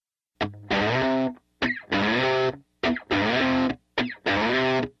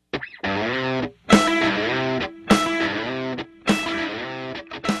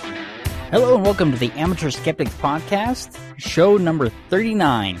welcome to the Amateur Skeptics Podcast, show number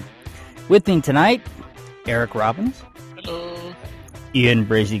 39. With me tonight, Eric Robbins. Hello. Ian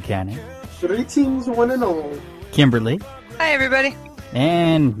Brazy Canning. Greetings, one and all. Kimberly. Hi, everybody.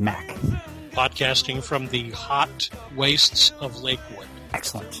 And Mac. Podcasting from the hot wastes of Lakewood.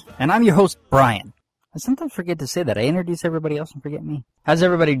 Excellent. And I'm your host, Brian. I sometimes forget to say that. I introduce everybody else and forget me. How's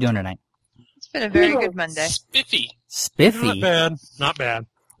everybody doing tonight? It's been a very good Monday. Spiffy. Not bad.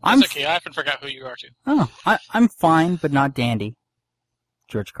 It's okay. I often forgot who you are, too. Oh, I'm fine, but not dandy.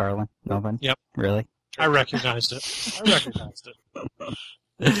 George Carlin. Nobody? Yep. Really? I recognized it.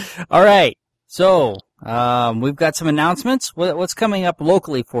 All right. So, we've got some announcements. What's coming up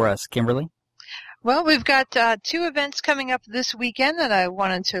locally for us, Kimberly? Well, we've got two events coming up this weekend that I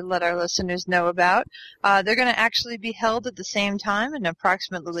wanted to let our listeners know about. They're going to actually be held at the same time in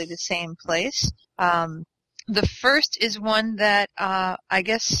approximately the same place. The first is one that I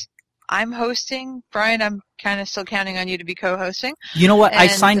guess I'm hosting. Brian, I'm kind of still counting on you to be co-hosting. You know what? I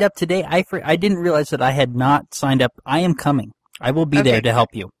signed up today. I didn't realize that I had not signed up. I am coming. I will be there to help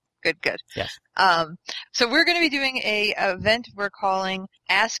you. Good. Yes. So we're going to be doing a event we're calling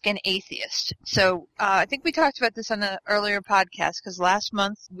Ask an Atheist. So I think we talked about this on the earlier podcast because last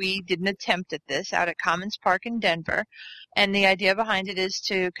month we did an attempt at this out at Commons Park in Denver. And the idea behind it is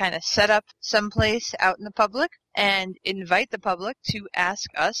to kind of set up someplace out in the public and invite the public to ask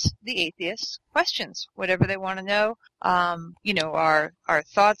us, the atheists, questions, whatever they want to know. Our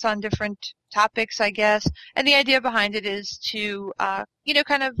thoughts on different topics, I guess. And the idea behind it is to,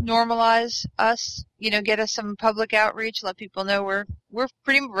 kind of normalize us, get us some public outreach, let people know we're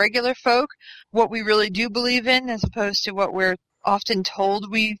pretty regular folk, what we really do believe in as opposed to what we're often told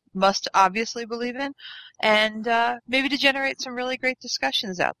we must obviously believe in, and maybe to generate some really great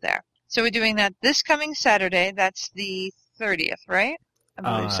discussions out there. So we're doing that this coming Saturday. That's the 30th, right? I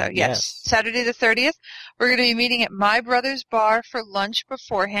believe so. Yes. Saturday the 30th. We're going to be meeting at My Brother's Bar for lunch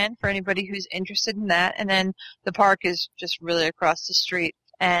beforehand for anybody who's interested in that. And then the park is just really across the street.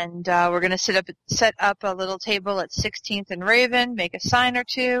 And we're going to set up a little table at 16th and Raven, make a sign or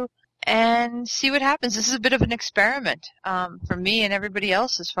two, and see what happens. This is a bit of an experiment for me and everybody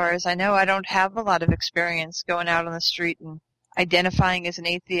else as far as I know. I don't have a lot of experience going out on the street and identifying as an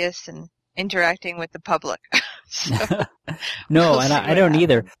atheist and interacting with the public. No, and I don't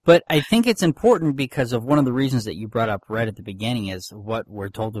either. But I think it's important because of one of the reasons that you brought up right at the beginning is what we're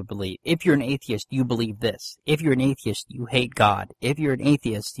told to believe. If you're an atheist, you believe this. If you're an atheist, you hate God. If you're an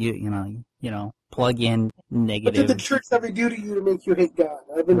atheist, you plug in negative. What did the church ever do to you to make you hate God?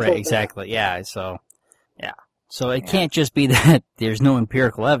 I've been told exactly. That. Yeah. So, yeah. So it can't just be that there's no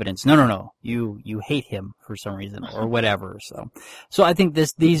empirical evidence. No. You hate him for some reason or whatever. So I think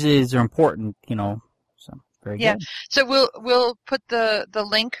these are important, So very good. So we'll put the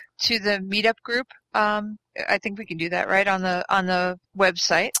link to the meetup group. I think we can do that right on the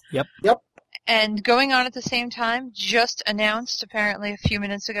website. Yep. And going on at the same time, just announced apparently a few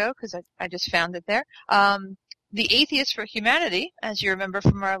minutes ago because I just found it there. The Atheists for Humanity, as you remember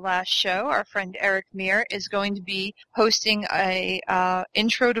from our last show, our friend Eric Meir is going to be hosting a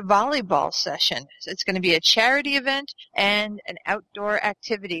intro to volleyball session. It's going to be a charity event and an outdoor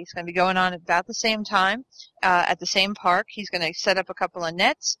activity. It's going to be going on at about the same time at the same park. He's going to set up a couple of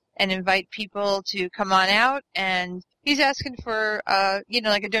nets and invite people to come on out, and he's asking for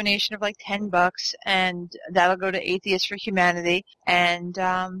like a donation of like $10, and that'll go to Atheists for Humanity. And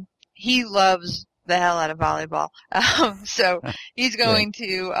he loves the hell out of volleyball. So he's going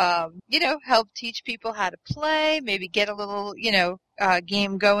to, help teach people how to play, maybe get a little,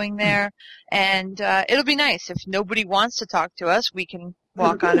 game going there. And it'll be nice. If nobody wants to talk to us, we can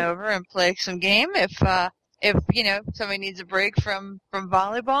walk on over and play some game. If somebody needs a break from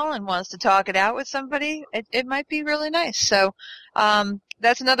volleyball and wants to talk it out with somebody, it might be really nice. So,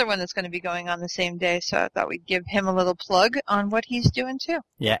 that's another one that's going to be going on the same day, so I thought we'd give him a little plug on what he's doing too.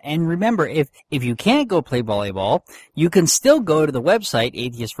 Yeah, and remember, if you can't go play volleyball, you can still go to the website,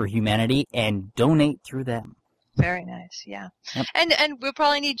 Atheists for Humanity, and donate through them. Very nice, yeah. Yep. And we'll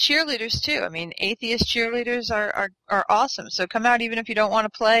probably need cheerleaders too. I mean, atheist cheerleaders are awesome, so come out even if you don't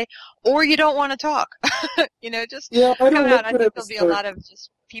want to play or you don't want to talk. Just come out. I think there'll be a lot of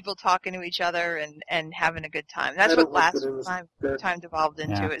just people talking to each other and having a good time. That's what last time devolved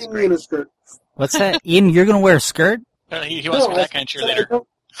into. Is great. What's that? Ian, you're going to wear a skirt? He wants to be that kind of cheerleader.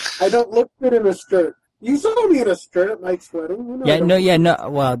 I don't look good in a skirt. You saw me in a skirt at Mike's wedding. No.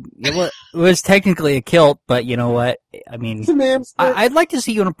 Well, it was technically a kilt, but you know what? I mean, I'd like to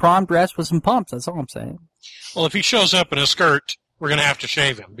see you in a prom dress with some pumps. That's all I'm saying. Well, if he shows up in a skirt, we're going to have to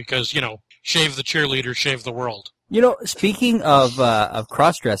shave him because, shave the cheerleader, shave the world. Speaking of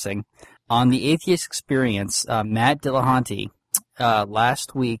cross-dressing, on the Atheist Experience, Matt Dillahunty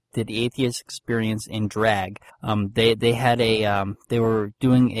last week did the Atheist Experience in drag. They had they were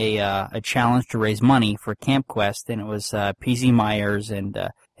doing a challenge to raise money for Camp Quest, and it was PZ Myers and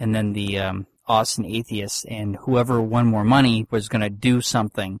then the Austin Atheists, and whoever won more money was going to do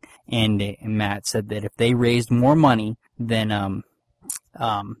something. And Matt said that if they raised more money, then I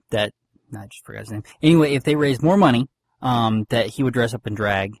just forgot his name. Anyway, if they raised more money, that he would dress up in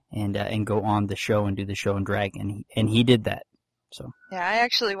drag and go on the show and do the show in drag, and he did that. So yeah, I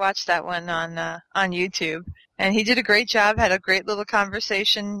actually watched that one on YouTube, and he did a great job. Had a great little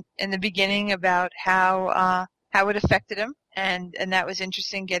conversation in the beginning about how it affected him, and that was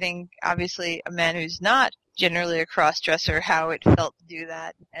interesting. Getting obviously a man who's not generally a cross-dresser, how it felt to do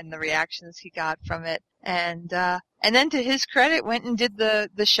that, and the reactions he got from it, and then to his credit, went and did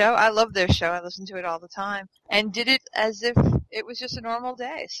the show. I love their show. I listen to it all the time, and did it as if it was just a normal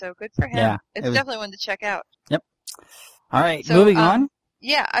day. So good for him. Yeah, it's definitely one to check out. Yep. All right, so, moving on.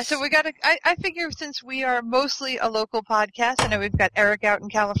 Yeah, so we got to, I figure since we are mostly a local podcast, I know we've got Eric out in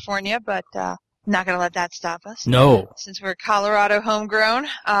California, but not going to let that stop us. No. Since we're Colorado homegrown.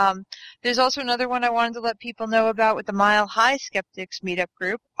 There's also another one I wanted to let people know about with the Mile High Skeptics meetup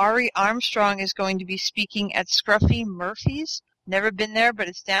group. Ari Armstrong is going to be speaking at Scruffy Murphy's. Never been there, but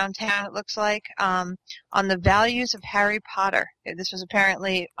it's downtown, it looks like, on the values of Harry Potter. This was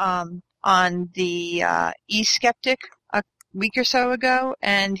apparently on the E-Skeptic a week or so ago,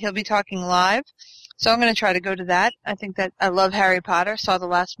 and he'll be talking live. So I'm going to try to go to that. I think that I love Harry Potter. Saw the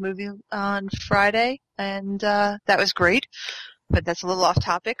last movie on Friday, and that was great. But that's a little off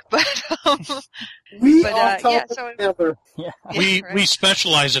topic. But we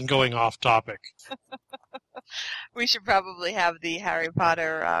specialize in going off topic. We should probably have the Harry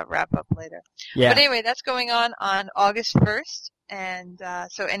Potter wrap up later. Yeah. But anyway, that's going on August 1st. And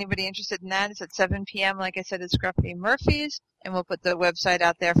so anybody interested in that, it's at 7 p.m., like I said, at Scruffy Murphy's. And we'll put the website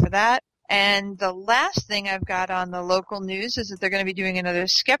out there for that. And the last thing I've got on the local news is that they're going to be doing another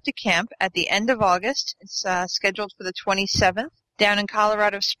Skeptic Camp at the end of August. It's scheduled for the 27th down in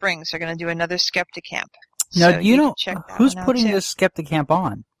Colorado Springs. They're going to do another Skeptic Camp. Now, so do you know who's out putting too. this Skeptic Camp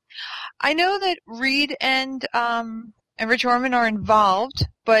on? I know that Reed and Rich Orman are involved,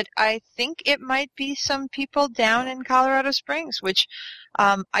 but I think it might be some people down in Colorado Springs, which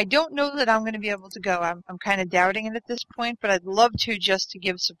I don't know that I'm going to be able to go. I'm kind of doubting it at this point, but I'd love to just to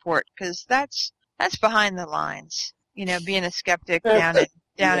give support, because that's behind the lines. You know, being a skeptic down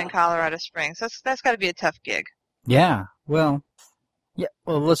in Colorado Springs. That's got to be a tough gig. Yeah. Well,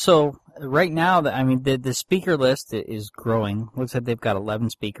 so right now, the speaker list is growing. Looks like they've got 11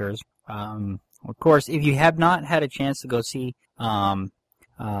 speakers. Of course, if you have not had a chance to go see Brian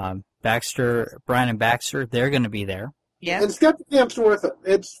and Baxter, they're going to be there. Yeah. And Skeptic Camp's worth it.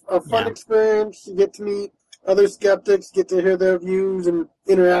 It's a fun experience. You get to meet other skeptics, get to hear their views, and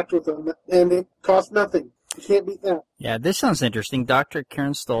interact with them. And it costs nothing. You can't beat that. Yeah, this sounds interesting. Dr.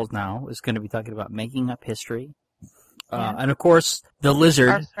 Karen Stolz now is going to be talking about making up history. And of course, the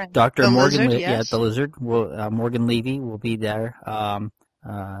Lizard, Dr. Morgan, the Lizard, Morgan Levy will be there.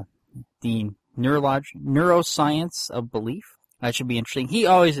 The neuroscience of belief. That should be interesting. He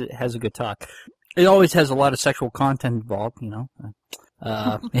always has a good talk. It always has a lot of sexual content involved, you know.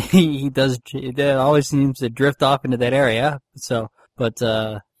 He does. That always seems to drift off into that area. So, but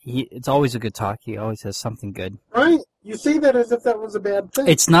it's always a good talk. He always has something good. Right? You say that as if that was a bad thing.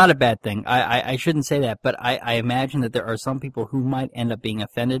 It's not a bad thing. I shouldn't say that, but I imagine that there are some people who might end up being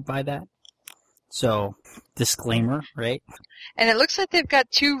offended by that. So, disclaimer, right? And it looks like they've got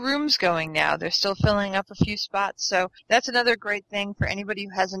 2 rooms going now. They're still filling up a few spots. So that's another great thing for anybody who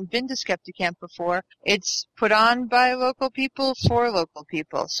hasn't been to Skeptic Camp before. It's put on by local people for local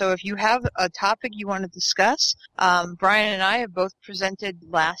people. So if you have a topic you want to discuss, Brian and I have both presented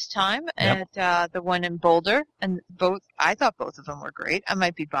last time at the one in Boulder, and I thought both of them were great. I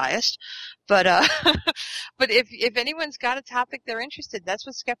might be biased, but but if anyone's got a topic they're interested, that's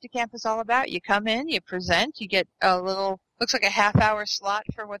what Skeptic Camp is all about. You come in, you present, you get a little, looks like a half-hour slot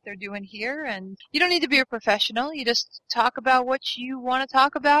for what they're doing here, and you don't need to be a professional. You just talk about what you want to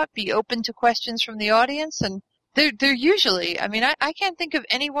talk about, be open to questions from the audience, and they're usually, I can't think of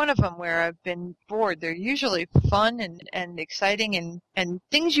any one of them where I've been bored. They're usually fun and exciting and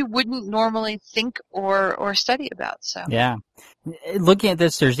things you wouldn't normally think or study about. So yeah, looking at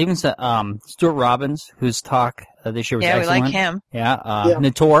this, there's even Stuart Robbins, whose talk this year was excellent. Yeah, we like him. Yeah,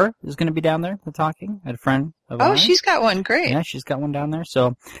 Nator is going to be down there talking. A friend of ours. She's got one. Great. Yeah, she's got one down there.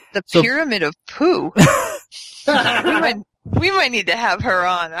 So the Pyramid of Pooh. We might need to have her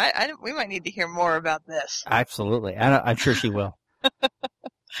on. We might need to hear more about this. Absolutely. I'm sure she will.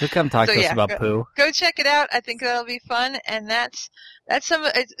 She'll come talk to us about poo. Go check it out. I think that'll be fun. And that's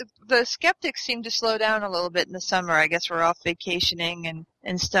the skeptics seem to slow down a little bit in the summer. I guess we're off vacationing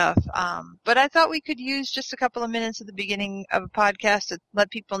and stuff. But I thought we could use just a couple of minutes at the beginning of a podcast to let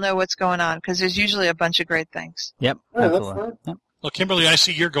people know what's going on, because there's usually a bunch of great things. Yep. Absolutely. Yep. Well, Kimberly, I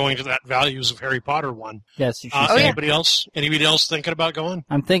see you're going to that Values of Harry Potter one. Yes, you should. Anybody else thinking about going?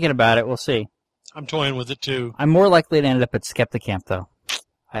 I'm thinking about it. We'll see. I'm toying with it too. I'm more likely to end up at Skeptic Camp, though.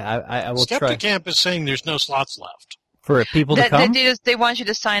 I will try. Skeptic Camp is saying there's no slots left for people to come. They want you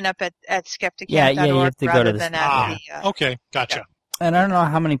to sign up at skepticcamp.org. Yeah, you have to go to this. Okay, gotcha. Yeah. And I don't know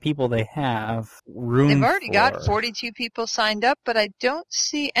how many people they have room. They've already got 42 people signed up, but I don't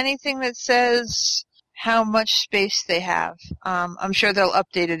see anything that says how much space they have. I'm sure they'll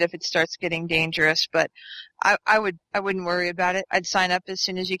update it if it starts getting dangerous, but I wouldn't worry about it. I'd sign up as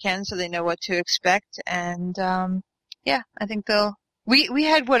soon as you can so they know what to expect. And I think they'll. We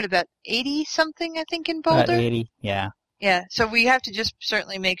had about 80 something, I think, in Boulder. About 80, yeah. Yeah, so we have to just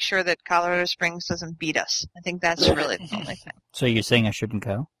certainly make sure that Colorado Springs doesn't beat us. I think that's really the only thing. So you're saying I shouldn't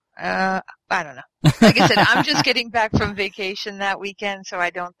go? I don't know. Like I said, I'm just getting back from vacation that weekend, so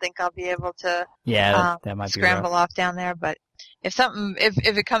I don't think I'll be able to that might scramble off down there. But if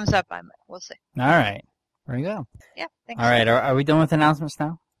it comes up, I might. We'll see. All right. There you go. Yeah, thanks. All right. Are we done with announcements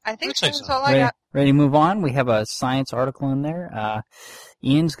now? I think that's all I got. Ready to move on? We have a science article in there.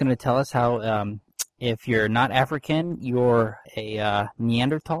 Ian's going to tell us how if you're not African, you're a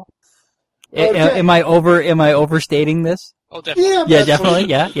Neanderthal. Okay. Am I overstating this? Oh, definitely. Yeah, definitely.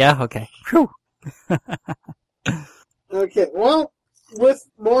 Yeah. Okay. Whew. Okay. Well, with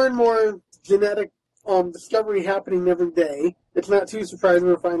more and more genetic discovery happening every day, it's not too surprising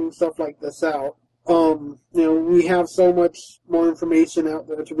we're finding stuff like this out. We have so much more information out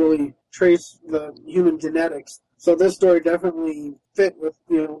there to really trace the human genetics. So this story definitely fit with,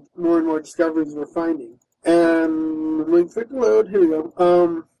 more and more discoveries we're finding. And wait for it to load. Here we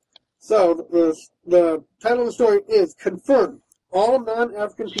go. So the title of the story is Confirmed. All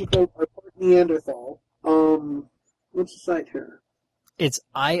non-African people are part Neanderthal. What's the site here? It's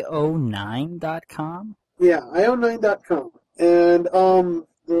io9.com? Yeah, io9.com. And,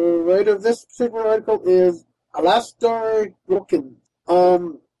 the writer of this particular article is Alasdair Wilkin.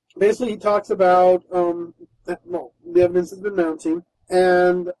 Basically, he talks about, the evidence has been mounting,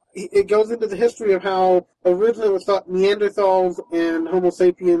 and it goes into the history of how originally it was thought Neanderthals and Homo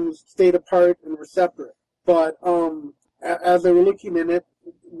sapiens stayed apart and were separate. But as they were looking in it,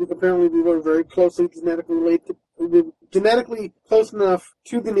 apparently we were very closely genetically related, genetically close enough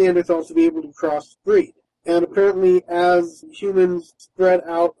to the Neanderthals to be able to crossbreed. And apparently, as humans spread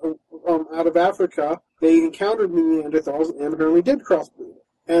out of Africa, they encountered Neanderthals and apparently did crossbreed.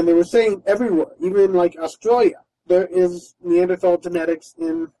 And they were saying everywhere, even in like Australia, there is Neanderthal genetics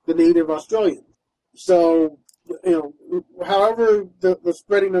in the native Australians. So, however the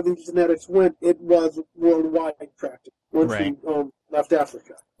spreading of these genetics went, it was worldwide practice once we left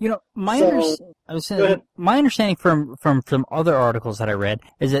Africa. My understanding from other articles that I read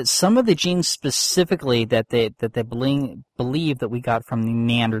is that some of the genes specifically that they believe that we got from the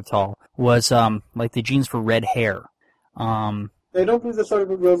Neanderthal was like the genes for red hair. I don't believe this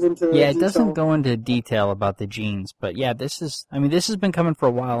article goes into detail. It doesn't go into detail about the genes, but yeah, this has been coming for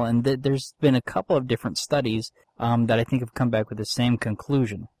a while, and there's been a couple of different studies that I think have come back with the same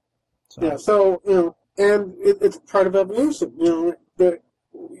conclusion. And it's part of evolution.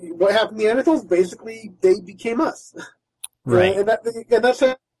 What happened to Neanderthals? Basically, they became us. Right. And that's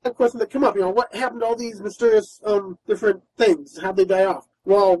a question that came up. What happened to all these mysterious different things? How'd they die off?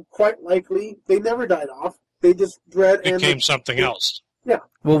 Well, quite likely, they never died off. They just bred and became something else. Yeah.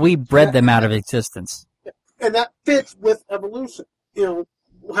 Well, we bred them out of existence. Yeah. And that fits with evolution.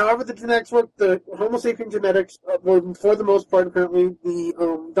 However the genetics work, the Homo sapien genetics were, for the most part, apparently the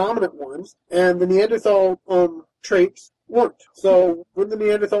dominant ones, and the Neanderthal traits weren't. So when the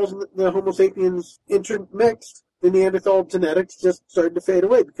Neanderthals and the Homo sapiens intermixed, the Neanderthal genetics just started to fade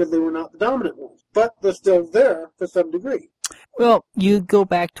away because they were not the dominant ones. But they're still there to some degree. Well, you go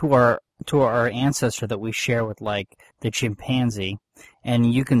back to our ancestor that we share with, like, the chimpanzee,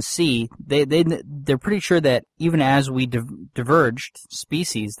 and you can see they're pretty sure that even as we diverged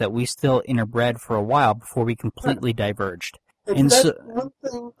species, that we still interbred for a while before we completely diverged. And that's one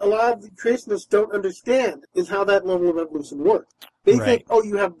thing a lot of the creationists don't understand is how that level of evolution works. They think,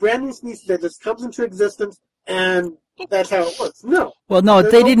 you have brand new species that just comes into existence, and that's how it works. No. Well, no,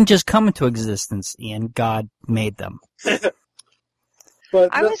 they didn't just come into existence, Ian. God made them.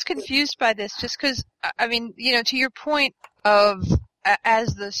 But I was confused by this just because, to your point of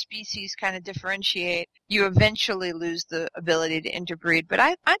as the species kind of differentiate, you eventually lose the ability to interbreed. But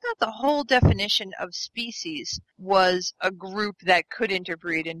I thought the whole definition of species was a group that could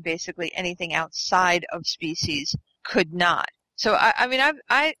interbreed, and basically anything outside of species could not. So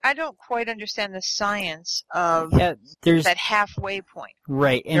I don't quite understand the science of that halfway point.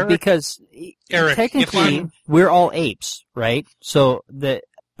 Right, and Eric, because technically we're all apes, right? So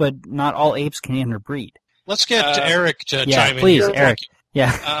but not all apes can interbreed. Let's get Eric to chime in. Please, here. Eric.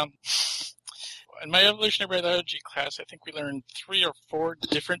 Yeah. In my evolutionary biology class, I think we learned 3 or 4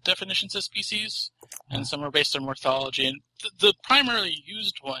 different definitions of species, and some are based on morphology. And the primarily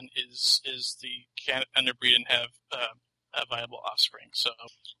used one is the can interbreed and have a viable offspring. So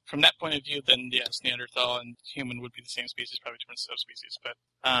from that point of view, then yes, Neanderthal and human would be the same species, probably different subspecies.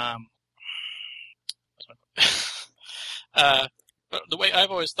 But the way I've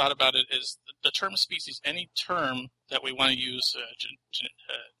always thought about it is the term species, any term that we want to use,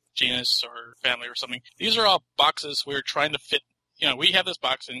 genus or family or something, these are all boxes we're trying to fit. We have this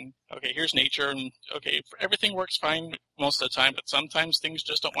box, and okay, here's nature, and okay, everything works fine most of the time, but sometimes things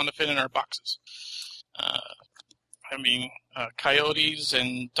just don't want to fit in our boxes. Coyotes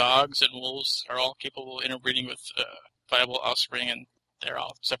and dogs and wolves are all capable of interbreeding with viable offspring, and they're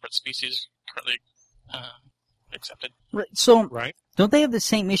all separate species currently accepted. Right. So, right. Don't they have the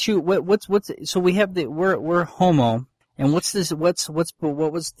same issue? What's so we have we're Homo, and what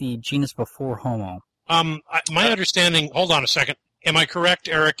was the genus before Homo? My understanding. Hold on a second. Am I correct,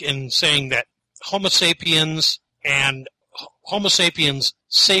 Eric, in saying that Homo sapiens and Homo sapiens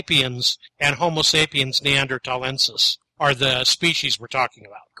sapiens and Homo sapiens neanderthalensis are the species we're talking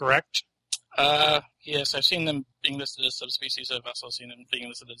about, correct? Yes, I've seen them being listed as subspecies. I've also seen them being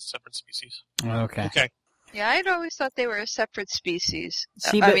listed as separate species. Okay. Yeah, I'd always thought they were a separate species.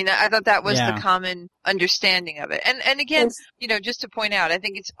 See, I thought that was the common understanding of it. And again, just to point out, I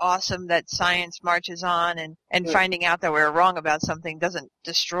think it's awesome that science marches on, and finding out that we're wrong about something doesn't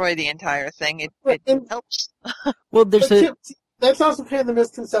destroy the entire thing. It helps. Well, that's also kind of the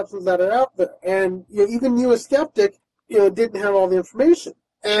misconceptions that are out there. And even you, a skeptic, didn't have all the information.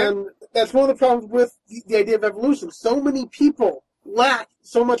 And that's one of the problems with the idea of evolution. So many people lack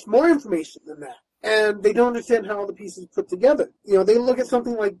so much more information than that. And they don't understand how all the pieces put together. They look at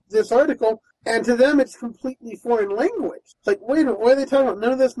something like this article, and to them it's completely foreign language. It's like, wait a minute, what are they talking about?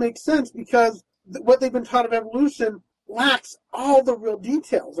 None of this makes sense because what they've been taught of evolution lacks all the real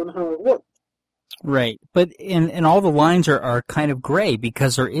details on how it works. Right, but and all the lines are kind of gray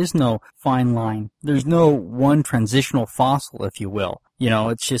because there is no fine line. There's no one transitional fossil, if you will.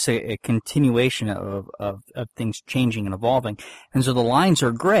 It's just a continuation of things changing and evolving, and so the lines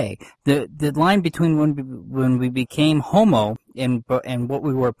are gray. The line between when we became Homo and what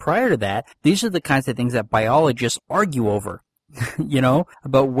we were prior to that, these are the kinds of things that biologists argue over.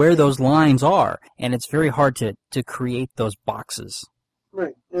 About where those lines are, and it's very hard to create those boxes.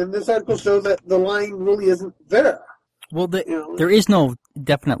 Right, and this article shows that the line really isn't there. Well, there is no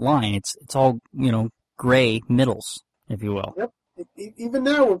definite line. It's all gray middles, if you will. Yep. Even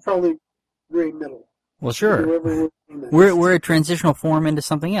now, we're probably gray middle. Well, sure. We're a transitional form into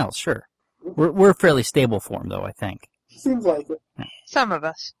something else. Sure. We're a fairly stable form, though. I think. Seems like it. Some of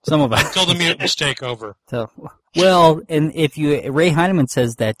us. Until the mutants take over. So, well, and Ray Heinemann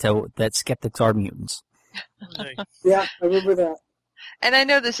says that skeptics are mutants. Yeah, I remember that. And I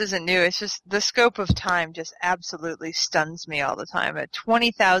know this isn't new, it's just the scope of time just absolutely stuns me all the time. A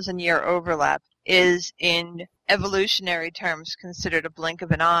 20,000-year overlap is, in evolutionary terms, considered a blink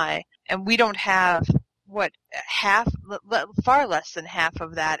of an eye, and we don't have, far less than half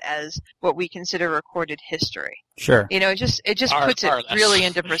of that as what we consider recorded history. Sure. It just puts it really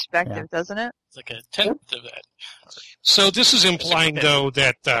into perspective, doesn't it? It's like a tenth of that. So this is implying, though,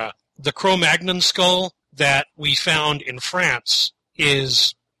 that the Cro-Magnon skull that we found in France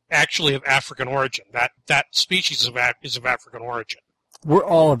is actually of African origin. That species is of African origin. We're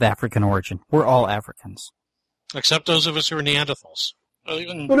all of African origin. We're all Africans. Except those of us who are Neanderthals.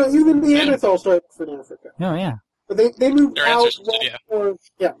 Even Neanderthals started in Africa. Oh, yeah. But they moved out before,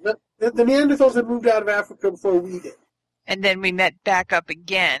 the Neanderthals had moved out of Africa before we did. And then we met back up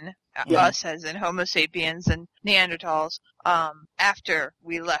again, us as in Homo sapiens and Neanderthals, after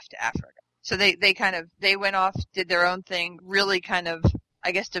we left Africa. So they went off, did their own thing, really kind of,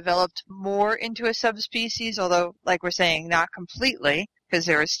 I guess, developed more into a subspecies, although, like we're saying, not completely, because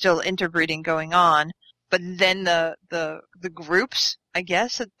there is still interbreeding going on. But then the groups, I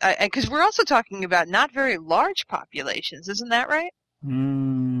guess, because we're also talking about not very large populations, isn't that right?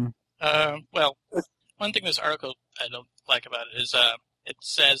 Well, one thing this article I don't like about it is it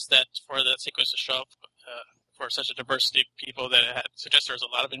says that for the sequence to show up for such a diversity of people that it had suggests there was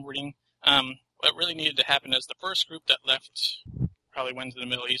a lot of inbreeding. What really needed to happen is the first group that left probably went to the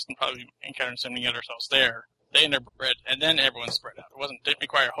Middle East and probably encountered some Neanderthals there. They interbred, and then everyone spread out. Didn't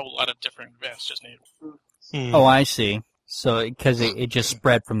require a whole lot of different events, just needed. Oh, I see. So, because it just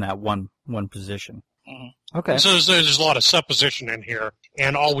spread from that one position. Mm-hmm. Okay. So there's a lot of supposition in here,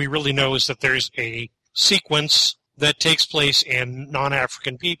 and all we really know is that there's a sequence that takes place in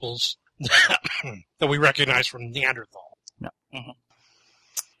non-African peoples that we recognize from Neanderthal. No. Mm-hmm.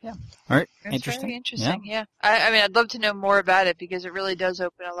 Yeah. All right. That's Interesting. very interesting. Yeah. I mean, I'd love to know more about it because it really does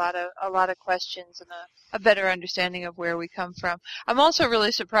open a lot of questions and a better understanding of where we come from. I'm also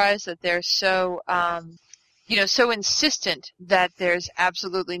really surprised that they're so, so insistent that there's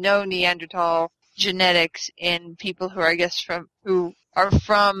absolutely no Neanderthal genetics in people who are, I guess, who are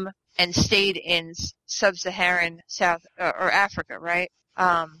from and stayed in sub-Saharan South or Africa, right?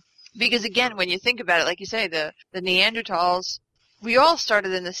 Because again, when you think about it, like you say, the Neanderthals, we all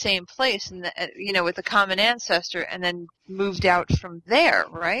started in the same place, and with a common ancestor, and then moved out from there,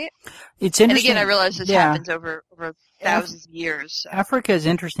 right? It's interesting. And again, I realize this happens over thousands of years. So. Africa is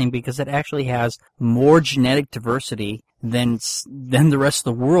interesting because it actually has more genetic diversity than the rest of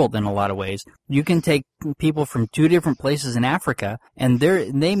the world in a lot of ways. You can take people from two different places in Africa, and their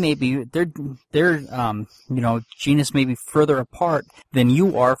genus may be further apart than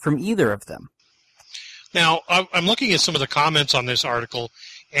you are from either of them. Now, I'm looking at some of the comments on this article,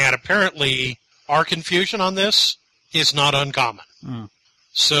 and apparently our confusion on this is not uncommon. Mm.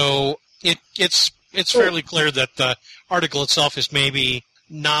 So it's fairly clear that the article itself is maybe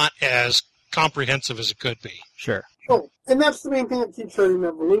not as comprehensive as it could be. Sure. Oh, and that's the main thing that keeps hurting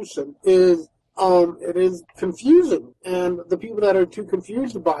evolution is it is confusing, and the people that are too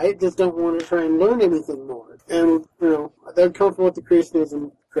confused by it just don't want to try and learn anything more. And they're comfortable with the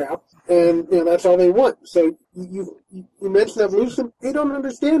creationism crap, and that's all they want. So you mention evolution, they don't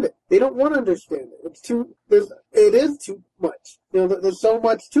understand it. They don't want to understand it. It is too much. There's so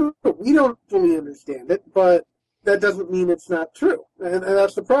much to it. We don't fully understand it, but that doesn't mean it's not true. And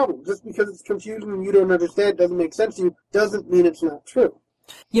that's the problem. Just because it's confusing and you don't understand it, doesn't make sense to you, doesn't mean it's not true.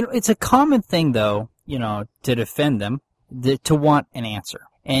 It's a common thing, though, to defend them, to want an answer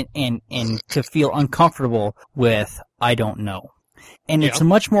and to feel uncomfortable with, I don't know. And it's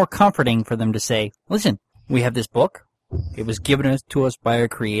much more comforting for them to say, listen, we have this book. It was given to us by our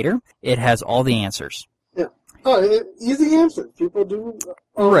creator. It has all the answers. Yeah. Oh, easy answers. People do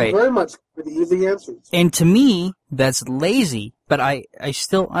very much for the easy answers. And to me, that's lazy, but I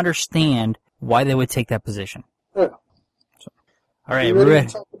still understand why they would take that position. Yeah. All right, we're ready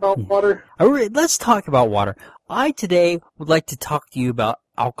to talk about water? Let's talk about water. I today would like to talk to you about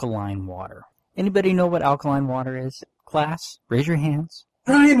alkaline water. Anybody know what alkaline water is? Class, raise your hands.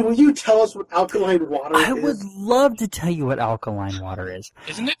 Brian, will you tell us what alkaline water is? I would love to tell you what alkaline water is.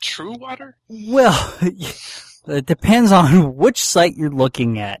 Isn't it true water? Well, it depends on which site you're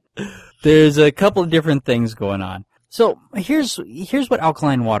looking at. There's a couple of different things going on. So here's what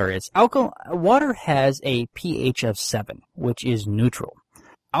alkaline water is. Water has a pH of 7, which is neutral.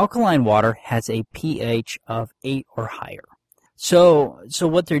 Alkaline water has a pH of 8 or higher. So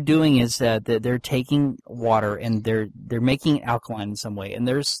what they're doing is that they're taking water and they're making it alkaline in some way. And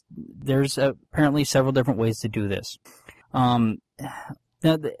there's apparently several different ways to do this.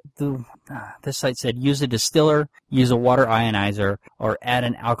 Now, this site said use a distiller, use a water ionizer, or add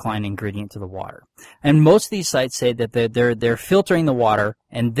an alkaline ingredient to the water. And most of these sites say that they're filtering the water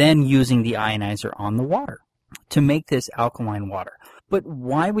and then using the ionizer on the water to make this alkaline water. But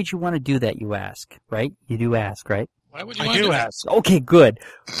why would you want to do that, you ask, right? You do ask, right? Why would you want to do that? Okay, good.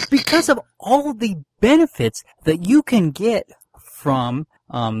 Because of all the benefits that you can get from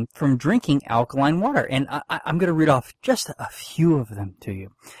drinking alkaline water. And I'm going to read off just a few of them to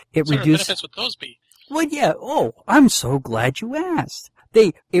you. What sort of benefits would those be? Well, yeah. Oh, I'm so glad you asked.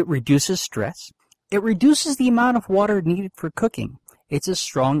 It reduces stress. It reduces the amount of water needed for cooking. It's a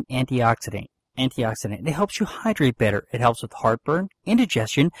strong antioxidant. It helps you hydrate better. It helps with heartburn,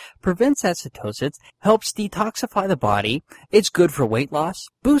 indigestion, prevents acidosis, helps detoxify the body. It's good for weight loss,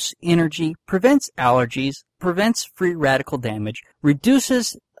 boosts energy, prevents allergies, prevents free radical damage,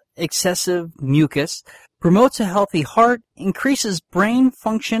 reduces excessive mucus, promotes a healthy heart, increases brain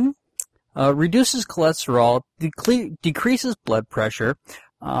function, reduces cholesterol, decreases blood pressure,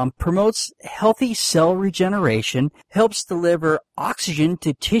 promotes healthy cell regeneration, helps deliver oxygen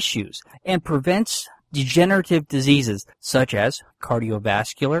to tissues, and prevents degenerative diseases such as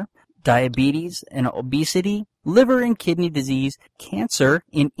cardiovascular, diabetes and obesity, liver and kidney disease, cancer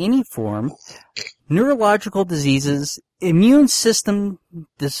in any form, neurological diseases, immune system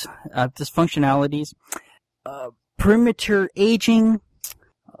dysfunctionalities, premature aging,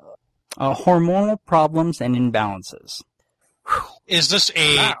 hormonal problems, and imbalances. Is this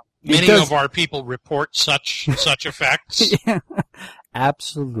a... Wow. Many of our people report such effects? Yeah,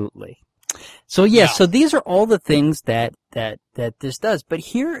 absolutely. So yes, so these are all the things that this does. But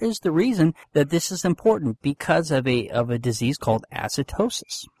here is the reason that this is important, because of a disease called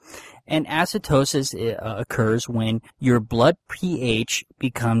acetosis. And acetosis occurs when your blood pH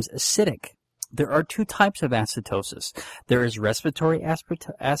becomes acidic. There are two types of acetosis. There is respiratory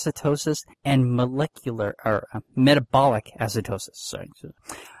acetosis and molecular or metabolic acetosis. Sorry.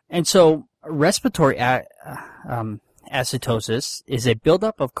 And so respiratory acetosis is a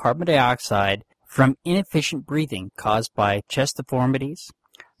buildup of carbon dioxide from inefficient breathing caused by chest deformities,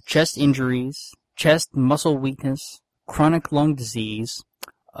 chest injuries, chest muscle weakness, chronic lung disease,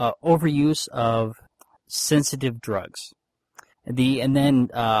 overuse of sensitive drugs. The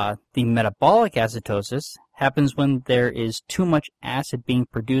metabolic acetosis happens when there is too much acid being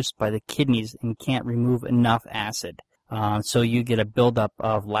produced by the kidneys and can't remove enough acid. So you get a buildup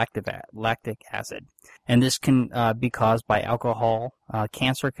of lactic acid. And this can be caused by alcohol.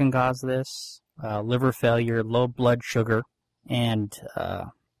 Cancer can cause this, liver failure, low blood sugar, and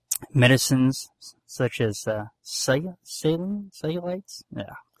medicines such as cellulites.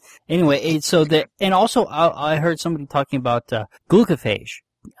 Yeah. Anyway, and also I heard somebody talking about glucophage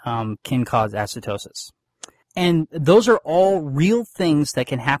can cause acetosis. And those are all real things that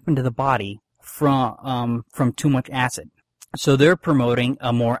can happen to the body from too much acid. So they're promoting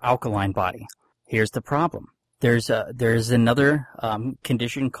a more alkaline body. Here's the problem. There's another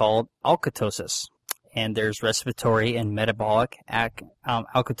condition called alkatosis, and there's respiratory and metabolic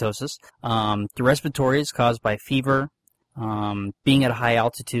alkatosis. The respiratory is caused by fever, being at a high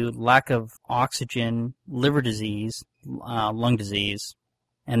altitude, lack of oxygen, liver disease, lung disease,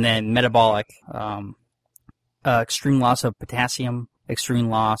 and then metabolic, extreme loss of potassium, extreme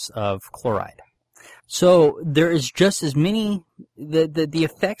loss of chloride. So there is just as many, the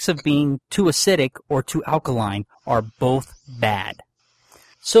effects of being too acidic or too alkaline are both bad.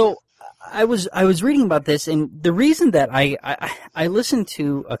 So I was reading about this, and the reason that I listened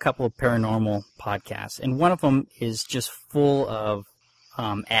to a couple of paranormal podcasts, and one of them is just full of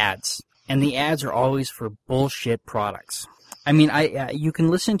ads, and the ads are always for bullshit products. I mean, you can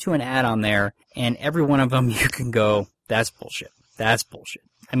listen to an ad on there, and every one of them you can go, that's bullshit. That's bullshit.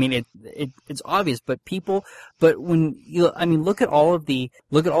 I mean, it's obvious, but when look at all the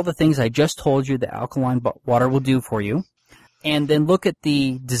things I just told you that alkaline water will do for you. And then look at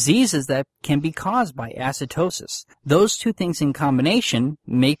the diseases that can be caused by acetosis. Those two things in combination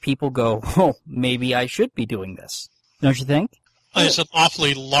make people go, oh, maybe I should be doing this. Don't you think? It's an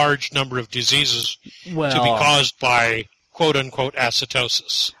awfully large number of diseases to be caused by quote-unquote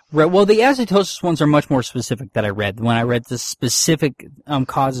acetosis. Right. Well, the acetosis ones are much more specific that I read when I read the specific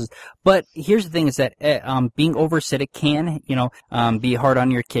causes. But here's the thing: is that being overacidic can, be hard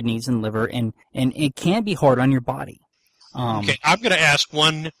on your kidneys and liver, and it can be hard on your body. Okay, I'm going to ask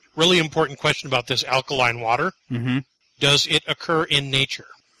one really important question about this alkaline water. Mm-hmm. Does it occur in nature?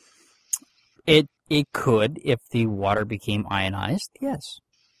 It could if the water became ionized. Yes.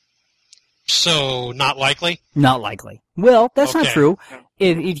 So not likely? Not likely. Well, that's not true.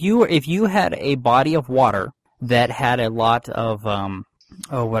 If you had a body of water that had a lot of a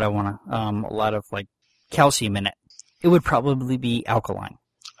lot of like calcium in it, it would probably be alkaline.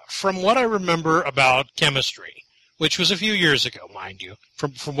 From what I remember about chemistry, which was a few years ago, mind you,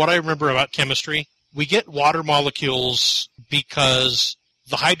 from what I remember about chemistry, we get water molecules because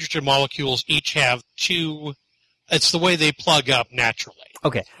the hydrogen molecules each have two. It's the way they plug up naturally.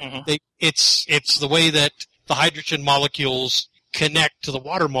 Okay. Mm-hmm. It's the way that the hydrogen molecules connect to the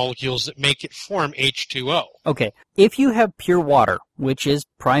water molecules that make it form H2O. Okay. If you have pure water, which is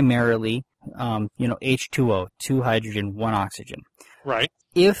primarily, H2O, 2 hydrogen, 1 oxygen. Right.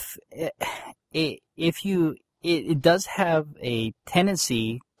 It does have a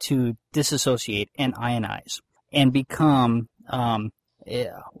tendency to dissociate and ionize and become one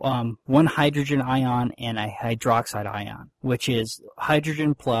hydrogen ion and a hydroxide ion, which is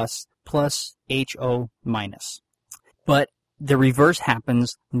hydrogen plus HO minus. But the reverse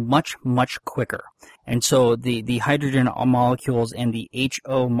happens much, much quicker. And so the hydrogen molecules and the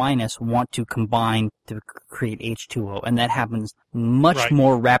HO minus want to combine to create H2O, and that happens much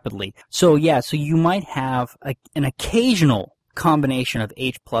more rapidly. So you might have an occasional combination of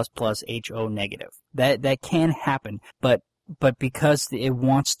H++ HO negative. That can happen, but because it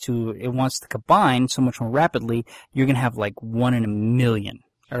wants to combine so much more rapidly, you're going to have like 1 in a million.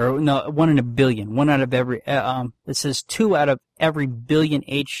 Or no, 1 in a billion. One out of every. It says 2 out of every billion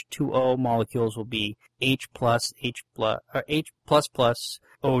H2O molecules will be H plus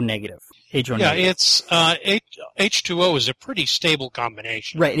O negative. HO Yeah, negative. it's H2O is a pretty stable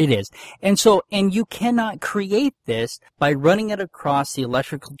combination. Right, it is. And you cannot create this by running it across the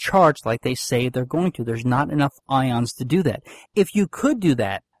electrical charge like they say they're going to. There's not enough ions to do that. If you could do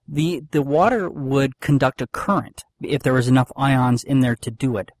that, the water would conduct a current if there was enough ions in there to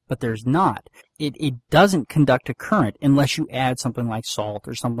do it, but there's not. It doesn't conduct a current unless you add something like salt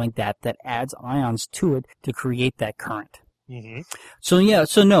or something like that adds ions to it to create that current. Mm-hmm.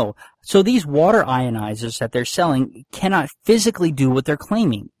 So these water ionizers that they're selling cannot physically do what they're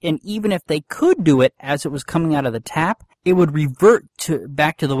claiming. And even if they could do it as it was coming out of the tap, it would revert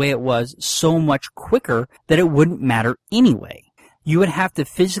back to the way it was so much quicker that it wouldn't matter anyway. You would have to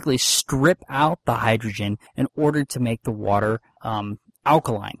physically strip out the hydrogen in order to make the water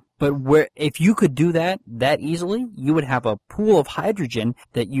alkaline. But if you could do that easily, you would have a pool of hydrogen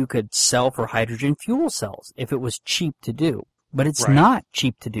that you could sell for hydrogen fuel cells if it was cheap to do. But it's not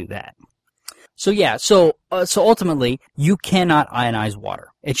cheap to do that. So ultimately, you cannot ionize water.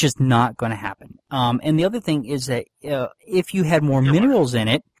 It's just not going to happen. And the other thing is that if you had more minerals in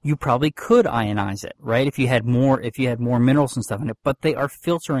it, you probably could ionize it, right? If you had more minerals and stuff in it, but they are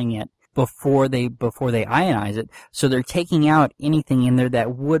filtering it before they ionize it, so they're taking out anything in there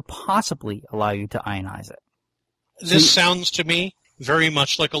that would possibly allow you to ionize it. This sounds to me very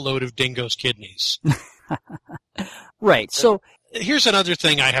much like a load of dingo's kidneys. Right. So here's another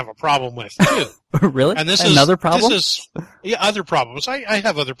thing I have a problem with too. Really? And this another problem? Other problems. I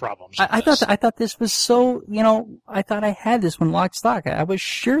have other problems. I thought this was so, I thought I had this one lock stock. I was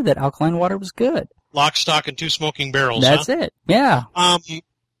sure that alkaline water was good. Lock, stock, and 2 smoking barrels. That's it. Yeah.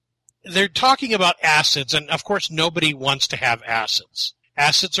 They're talking about acids, and of course nobody wants to have acids.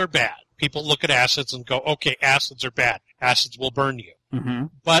 Acids are bad. People look at acids and go, okay, acids are bad. Acids will burn you. Mm-hmm.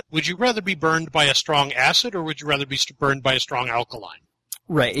 But would you rather be burned by a strong acid, or would you rather be burned by a strong alkaline?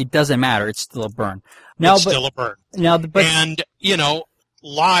 Right. It doesn't matter. It's still a burn. Still a burn. And,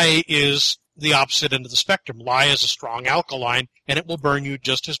 lye is the opposite end of the spectrum. Lye is a strong alkaline, and it will burn you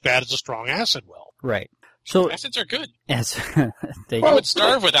just as bad as a strong acid will. Right. So acids are good. Yes, we would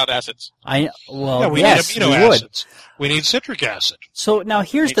starve without acids. We need amino acids. We need citric acid. So now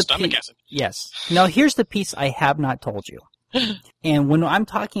here's the stomach acid. Yes. Now here's the piece I have not told you. And when I'm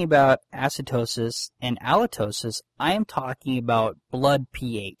talking about acidosis and alitosis, I am talking about blood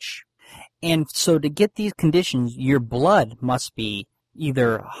pH. And so to get these conditions, your blood must be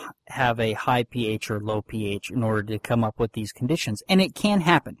either have a high pH or low pH in order to come up with these conditions. And it can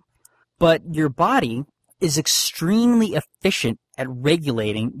happen. But your body is extremely efficient at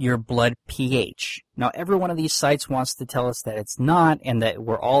regulating your blood pH. Now, every one of these sites wants to tell us that it's not and that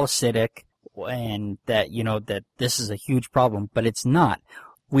we're all acidic and that, that this is a huge problem, but it's not.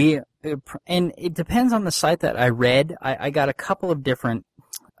 And it depends on the site that I read. I got a couple of different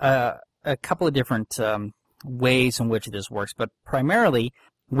ways in which this works, but primarily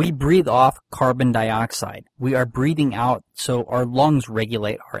we breathe off carbon dioxide. We are breathing out, so our lungs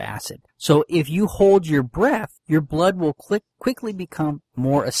regulate our acid. So if you hold your breath, your blood will quickly become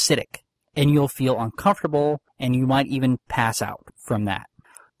more acidic, and you'll feel uncomfortable, and you might even pass out from that.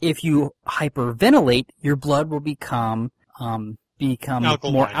 If you hyperventilate, your blood will become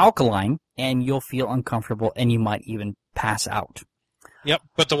more alkaline, and you'll feel uncomfortable, and you might even pass out. Yep,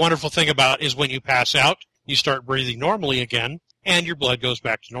 but the wonderful thing about it is when you pass out, you start breathing normally again, and your blood goes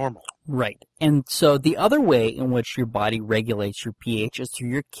back to normal. Right. And so the other way in which your body regulates your pH is through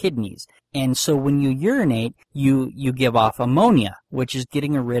your kidneys. And so when you urinate, you give off ammonia, which is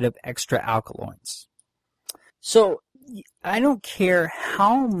getting rid of extra alkaloids. So I don't care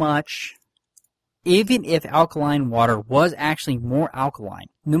how much, even if alkaline water was actually more alkaline,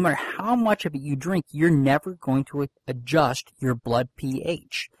 no matter how much of it you drink, you're never going to adjust your blood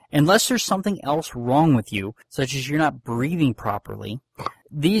pH. Unless there's something else wrong with you, such as you're not breathing properly,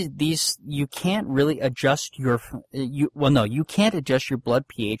 you can't really adjust you can't adjust your blood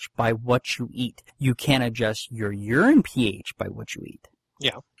pH by what you eat. You can't adjust your urine pH by what you eat.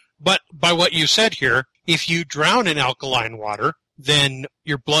 Yeah. But by what you said here, if you drown in alkaline water, then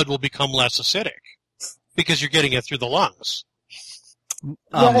your blood will become less acidic because you're getting it through the lungs.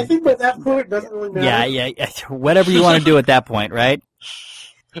 I think by that point it doesn't really matter. Yeah. Whatever you want to do at that point, right?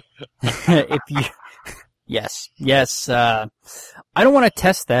 Yes. I don't want to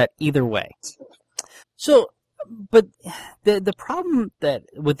test that either way. So, but the problem that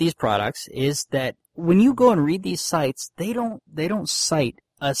with these products is that when you go and read these sites, they don't cite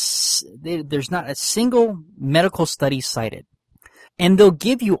there's not a single medical study cited. And they'll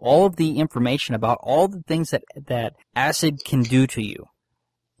give you all of the information about all the things that acid can do to you.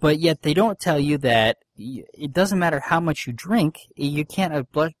 But yet they don't tell you that it doesn't matter how much you drink, you can't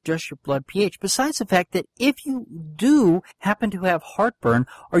adjust your blood pH. Besides the fact that if you do happen to have heartburn,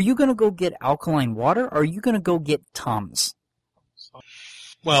 are you going to go get alkaline water or are you going to go get Tums?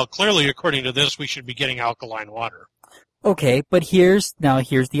 Well, clearly, according to this, we should be getting alkaline water. Okay, but here's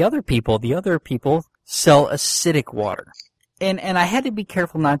the other people. The other people sell acidic water. And I had to be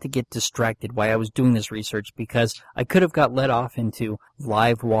careful not to get distracted while I was doing this research because I could have got led off into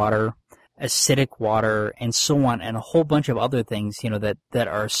live water, acidic water, and so on, and a whole bunch of other things, that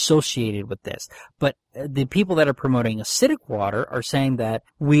are associated with this. But the people that are promoting acidic water are saying that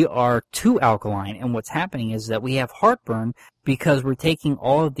we are too alkaline, and what's happening is that we have heartburn because we're taking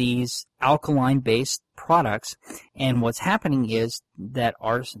all of these alkaline-based products, and what's happening is that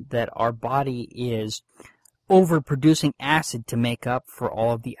our body is overproducing acid to make up for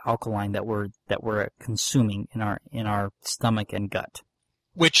all of the alkaline that we're consuming in our stomach and gut.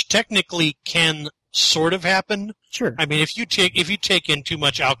 Which technically can sort of happen. Sure. I mean, if you take in too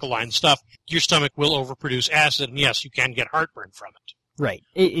much alkaline stuff, your stomach will overproduce acid, and yes, you can get heartburn from it. Right.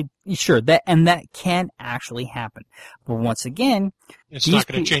 Sure. That can actually happen. But once again, it's not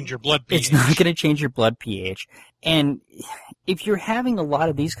going to change your blood pH. It's not going to change your blood pH. And if you're having a lot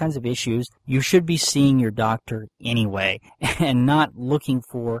of these kinds of issues, you should be seeing your doctor anyway and not looking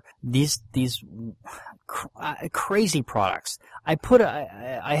for these crazy products.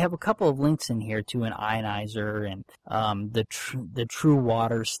 I have a couple of links in here to an ionizer and the True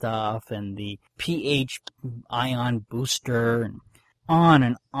Water stuff and the pH ion booster and on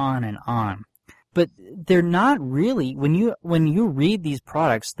and on and on. But they're not really, when you read these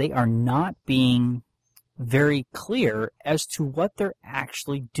products, they are not being very clear as to what they're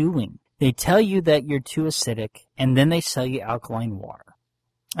actually doing. They tell you that you're too acidic, and then they sell you alkaline water.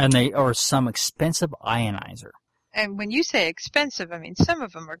 Or some expensive ionizer. And when you say expensive, I mean, some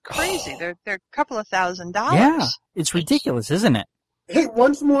of them are crazy. They're a couple of $1,000s. Yeah, it's ridiculous, isn't it? Hey,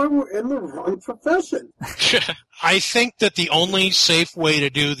 once more, we're in the wrong profession. I think that the only safe way to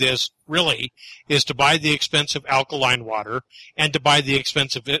do this, really, is to buy the expensive alkaline water and to buy the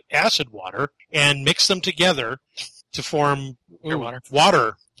expensive acid water and mix them together to form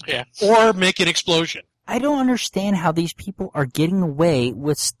water. Yeah. Or make an explosion. I don't understand how these people are getting away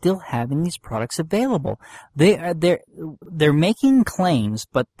with still having these products available. They're making claims,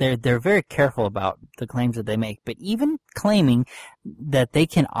 but they're very careful about the claims that they make. But even claiming that they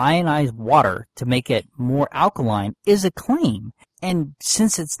can ionize water to make it more alkaline is a claim. And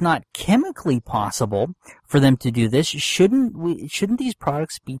since it's not chemically possible for them to do this, shouldn't these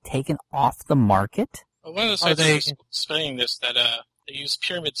products be taken off the market? Well, one of the sites was explaining this that they use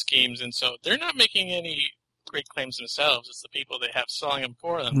pyramid schemes, and so they're not making any great claims themselves. It's the people they have selling them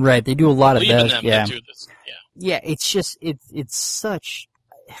for them. Right, they do a lot of those. Yeah. Do this. Yeah, it's just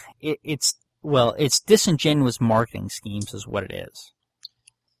it's disingenuous marketing schemes is what it is.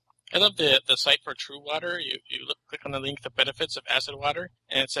 I love the site for True Water. You click on the link, the benefits of acid water,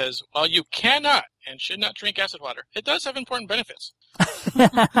 and it says, while you cannot and should not drink acid water, it does have important benefits.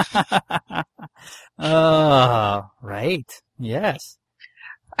 Oh, right. Yes.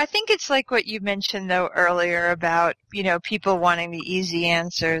 I think it's like what you mentioned, though, earlier about, people wanting the easy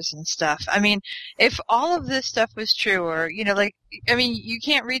answers and stuff. I mean, if all of this stuff was true, or, you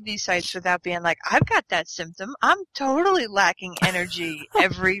can't read these sites without being like, I've got that symptom. I'm totally lacking energy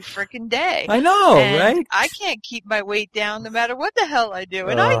every frickin' day. I know, and right? I can't keep my weight down no matter what the hell I do.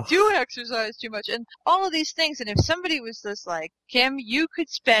 And I do exercise too much. And all of these things. And if somebody was just like, Kim, you could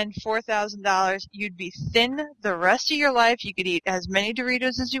spend $4,000. You'd be thin the rest of your life. You could eat as many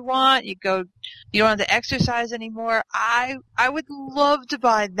Doritos as you want. You don't have to exercise anymore. I would love to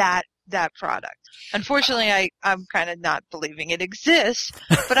buy that product. Unfortunately, I'm kind of not believing it exists,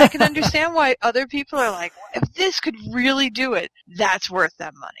 but I can understand why other people are like, if this could really do it, that's worth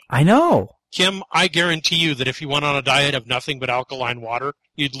that money. I know. Kim, I guarantee you that if you went on a diet of nothing but alkaline water,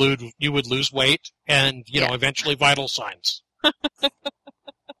 you would lose weight and, eventually vital signs.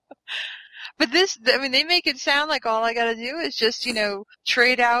 But they make it sound like all I gotta do is just,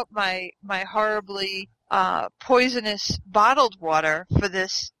 trade out my horribly poisonous bottled water for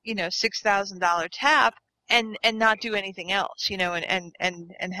this, $6,000 tap and not do anything else,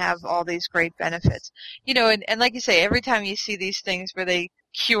 and have all these great benefits. And like you say, every time you see these things where they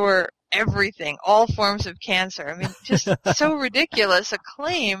cure everything, all forms of cancer, I mean, just so ridiculous a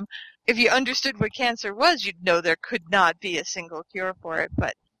claim. If you understood what cancer was, you'd know there could not be a single cure for it.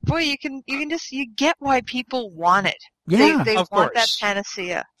 But boy, you get why people want it. Yeah, they of want course. that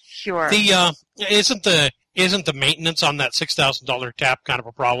panacea cure. Isn't the isn't the maintenance on that $6,000 tap kind of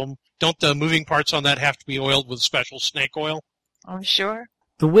a problem? Don't the moving parts on that have to be oiled with special snake oil? I'm sure.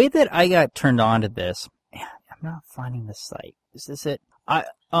 The way that I got turned on to this, man, I'm not finding the site. Is this it?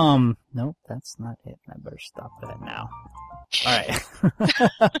 Nope, that's not it. I better stop that now. All right.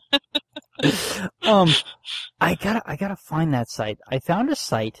 I gotta find that site. I found a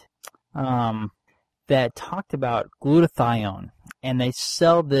site, that talked about glutathione, and they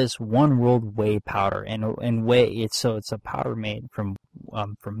sell this One World whey powder, and whey, it's a powder made from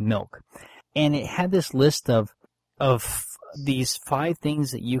milk, and it had this list of these 5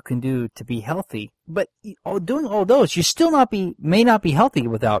 things that you can do to be healthy, but doing all those, you still may not be healthy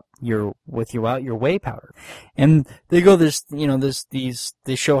without your whey powder. And they go they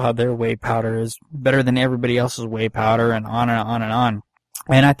show how their whey powder is better than everybody else's whey powder, and on and on and on.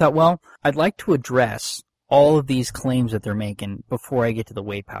 And I thought, well, I'd like to address all of these claims that they're making before I get to the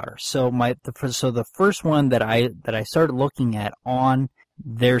whey powder. So the first one that I started looking at on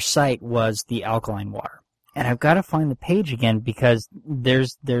their site was the alkaline water. And I've got to find the page again because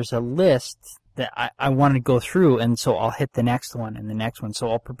there's a list that I want to go through, and so I'll hit the next one and the next one.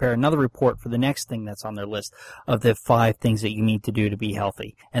 So I'll prepare another report for the next thing that's on their list of the 5 things that you need to do to be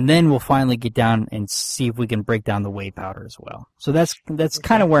healthy. And then we'll finally get down and see if we can break down the whey powder as well. So that's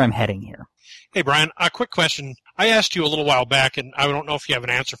kind of where I'm heading here. Hey, Brian, a quick question. I asked you a little while back, and I don't know if you have an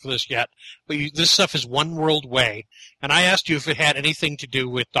answer for this yet, but this stuff is One World whey, and I asked you if it had anything to do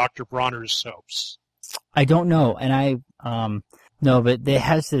with Dr. Bronner's soaps. I don't know, and no, but it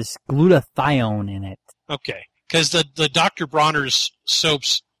has this glutathione in it. Okay, because the Dr. Bronner's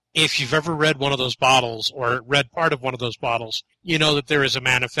soaps, if you've ever read one of those bottles or read part of one of those bottles, you know that there is a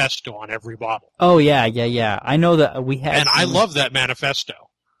manifesto on every bottle. Oh, yeah. I know that we had. And I love that manifesto.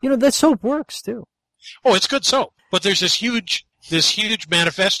 That soap works, too. Oh, it's good soap. But there's this huge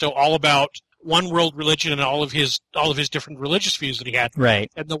manifesto all about One World religion and all of his different religious views that he had.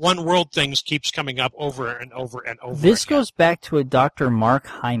 Right. And the One World things keeps coming up over and over and over This again. goes back to a Dr. Mark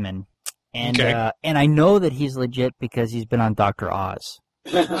Hyman. And okay. And I know that he's legit because he's been on Dr. Oz.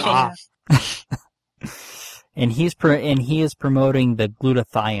 Ah. And he is promoting the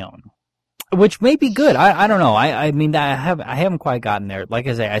glutathione, which may be good. I don't know. I mean, I haven't quite gotten there. Like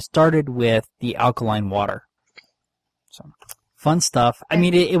I say, I started with the alkaline water. So fun stuff. I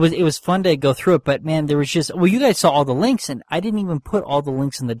mean, it was fun to go through it, but man, there was just, well, you guys saw all the links, and I didn't even put all the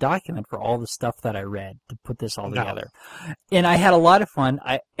links in the document for all the stuff that I read to put this all together. And I had a lot of fun.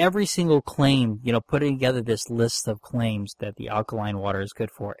 Every single claim, putting together this list of claims that the alkaline water is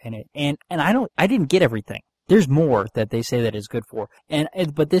good for, and I didn't get everything. There's more that they say that is good for,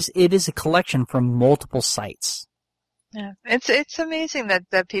 but it is a collection from multiple sites. Yeah, it's amazing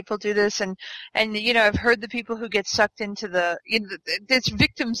that people do this, and I've heard the people who get sucked into there's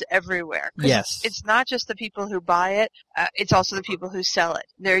victims everywhere. Yes, it's not just the people who buy it; it's also the people who sell it.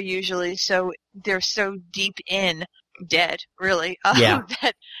 They're usually so deep in dead, really,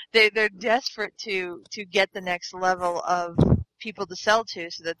 that they're desperate to get the next level of people to sell to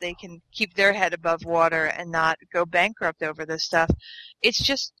so that they can keep their head above water and not go bankrupt over this stuff. It's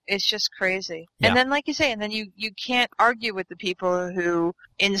just crazy. Yeah. And then, like you say, and then you can't argue with the people who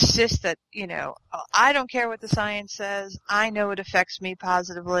insist that, I don't care what the science says. I know it affects me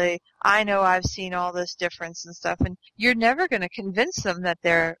positively. I know I've seen all this difference and stuff. And you're never going to convince them that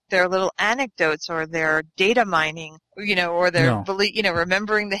their little anecdotes or their data mining, or their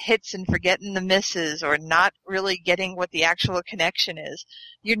remembering the hits and forgetting the misses, or not really getting what the actual connection is.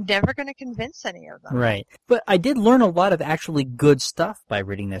 You're never going to convince any of them. Right. But I did learn a lot of actually good stuff by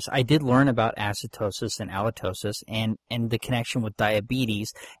reading this. I did learn about acetosis and halitosis and the connection with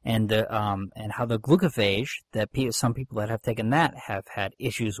diabetes and and how the glucophage that some people that have taken that have had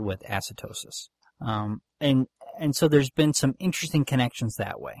issues with acetosis. And so there's been some interesting connections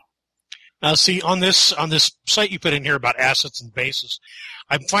that way. Now, see, on this site you put in here about acids and bases,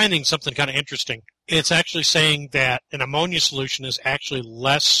 I'm finding something kind of interesting. It's actually saying that an ammonia solution is actually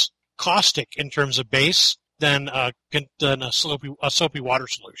less caustic in terms of base than a soapy water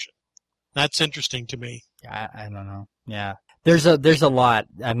solution. That's interesting to me. I don't know. Yeah. There's a lot.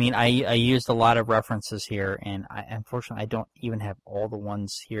 I mean, I used a lot of references here, and unfortunately I don't even have all the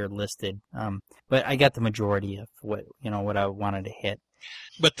ones here listed. But I got the majority of what I wanted to hit.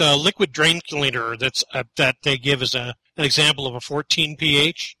 But the liquid drain cleaner that they give as an example of a 14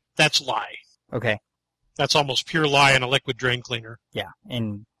 pH, that's lye. Okay. That's almost pure lye in a liquid drain cleaner. Yeah,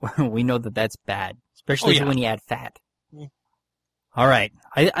 and we know that that's bad, especially when you add fat. Mm. All right.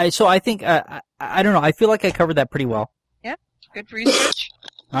 So I think I don't know. I feel like I covered that pretty well. Yeah, good research.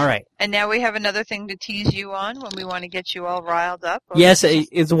 All right. And now we have another thing to tease you on when we want to get you all riled up. Yes,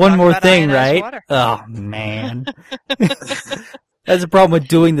 it's one talk more about thing, ionized right? water. Oh, man. That's the problem with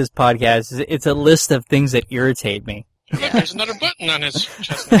doing this podcast. Is it's a list of things that irritate me. Look, there's another button on his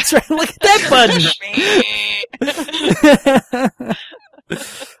chest. That's right. Look at that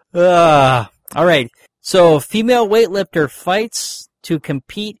button. All right. So, female weightlifter fights to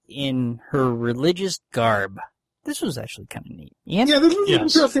compete in her religious garb. This was actually kind of neat. Ian? Yeah, this was Yes. an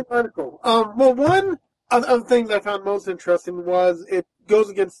interesting article. Well, one of the things I found most interesting was it goes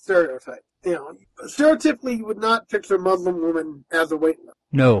against stereotypes. You know, stereotypically, you would not picture a Muslim woman as a weightlifter.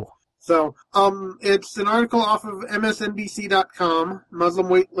 No. So, it's an article off of MSNBC.com. Muslim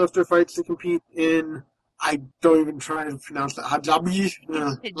weightlifter fights to compete in, I don't even try to pronounce that, hijabi.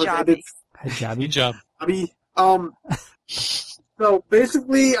 Hijabi. Hijabi. Good job. Hijabi. So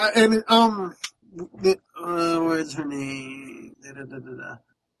basically, where's her name?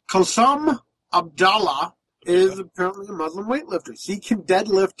 Kosam Abdallah is apparently a Muslim weightlifter. She can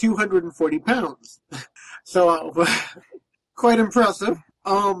deadlift 240 pounds. So, quite impressive.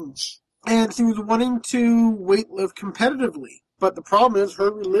 And she was wanting to weightlift competitively. But the problem is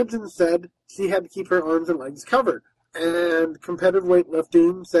her religion said she had to keep her arms and legs covered. And competitive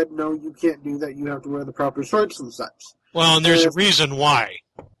weightlifting said, no, you can't do that. You have to wear the proper shorts and such. Well, and there's a reason why.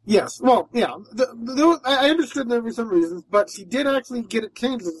 Yes, well, yeah. I understood there were some reasons, but she did actually get it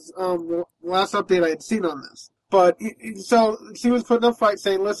changed. The last update I had seen on this. But so she was putting up a fight,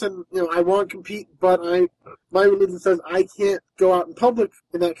 saying, "Listen, I want to compete, but my religion says I can't go out in public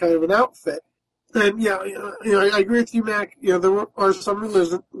in that kind of an outfit." And yeah, I agree with you, Mac. There are some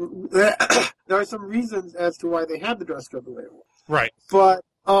reasons as to why they had the dress code the way it was. Right. But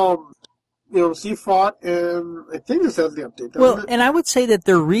she fought, and I think this has the update. Well, it? and I would say that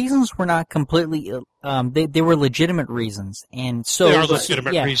their reasons were not completely, they were legitimate reasons. And so, They are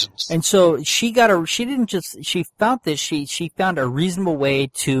legitimate reasons. And so she found a reasonable way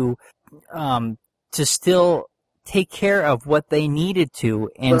to still take care of what they needed to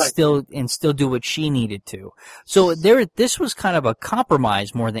and Right. still do what she needed to. So this was kind of a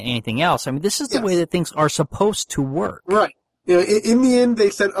compromise more than anything else. I mean, this is the Yes. way that things are supposed to work. Right. In the end,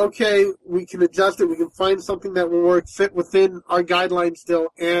 they said, okay, we can adjust it. We can find something that will work, fit within our guidelines still,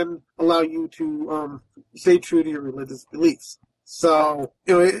 and allow you to stay true to your religious beliefs. So,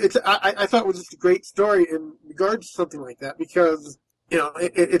 I thought it was just a great story in regards to something like that because,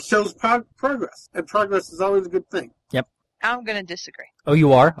 it shows progress, and progress is always a good thing. Yep. I'm going to disagree. Oh,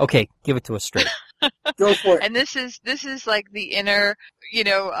 you are? Okay, give it to us straight. Go for it. And this is like the inner,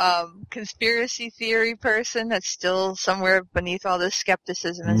 conspiracy theory person that's still somewhere beneath all this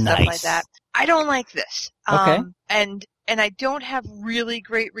skepticism and stuff like Nice. that. I don't like this. Okay. And I don't have really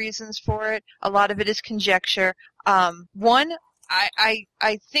great reasons for it. A lot of it is conjecture. One,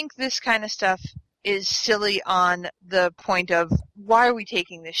 I think this kind of stuff is silly on the point of why are we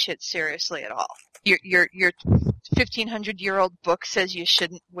taking this shit seriously at all? Your 1,500-year-old book says you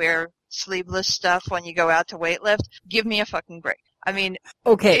shouldn't wear sleeveless stuff when you go out to weightlift. Give me a fucking break. I mean,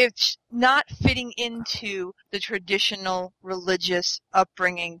 Okay. it's not fitting into the traditional religious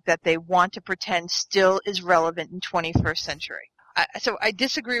upbringing that they want to pretend still is relevant in 21st century. So I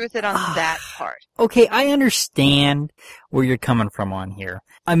disagree with it on that part. Okay, I understand where you're coming from on here.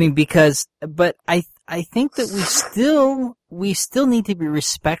 I mean, but I think that we still need to be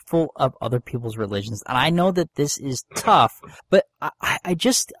respectful of other people's religions. And I know that this is tough, but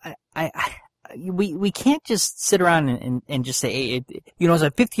we can't just sit around and just say, hey, it's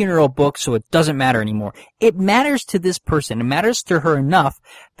a 15-year-old book, so it doesn't matter anymore. It matters to this person. It matters to her enough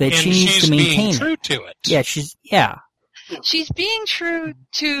that she needs to maintain she's being it. true to it. Yeah. She's being true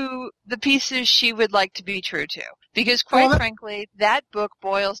to the pieces she would like to be true to. Because quite frankly, that book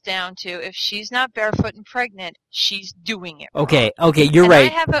boils down to if she's not barefoot and pregnant, she's doing it wrong. Okay, you're And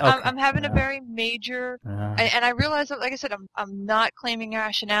right. I'm having a very major, and I realize that, like I said, I'm not claiming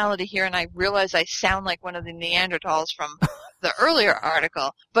rationality here, and I realize I sound like one of the Neanderthals from the earlier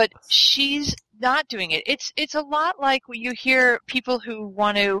article, but she's not doing it. It's a lot like when you hear people who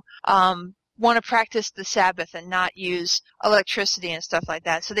want to practice the Sabbath and not use electricity and stuff like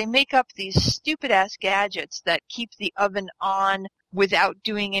that. So they make up these stupid-ass gadgets that keep the oven on without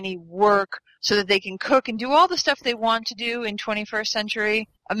doing any work so that they can cook and do all the stuff they want to do in 21st century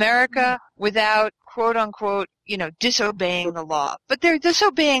America without, quote-unquote, disobeying the law. But they're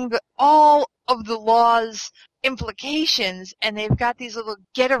disobeying all of the law's implications, and they've got these little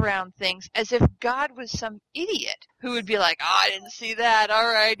get-around things as if God was some idiot who would be like, I didn't see that. All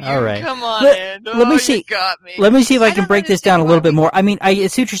right, come on in. Let me see. You got me. Let me see if I can don't break this down a understand little bit why more. I mean, I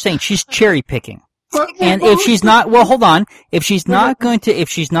see what you're saying. She's cherry picking. And if she's not, well, hold on. If she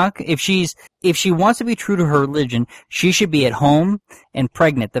wants to be true to her religion, she should be at home and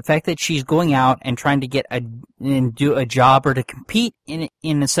pregnant. The fact that she's going out and trying to do a job or to compete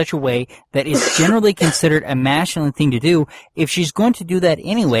in such a way that is generally considered a masculine thing to do, if she's going to do that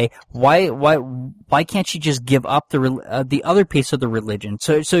anyway, why can't she just give up the other piece of the religion?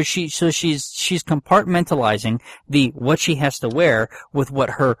 So she's compartmentalizing what she has to wear with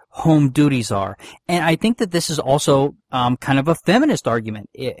what her home duties are. And I think that this is also kind of a feminist argument.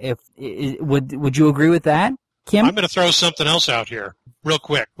 Would you agree with that, Kim? I'm going to throw something else out here real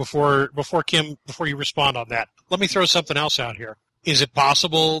quick before you respond on that. Let me throw something else out here. Is it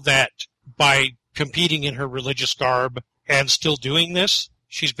possible that by competing in her religious garb and still doing this,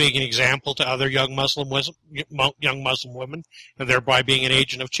 she's being an example to other young Muslim women, and thereby being an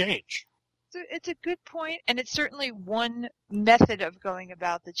agent of change? So it's a good point, and it's certainly one method of going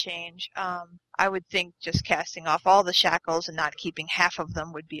about the change. I would think just casting off all the shackles and not keeping half of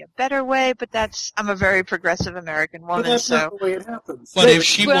them would be a better way, but I'm a very progressive American woman, but that's so not the way it happens. But if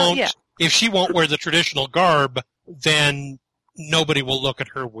she won't wear the traditional garb, then nobody will look at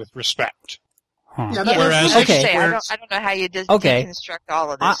her with respect. Huh. Yeah, Whereas I if she don't wears, know how you Okay. deconstruct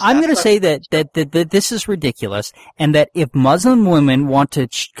all of this. I'm going to stuff. say that this is ridiculous, and that if Muslim women want to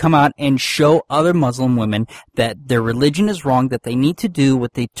come out and show other Muslim women that their religion is wrong, that they need to do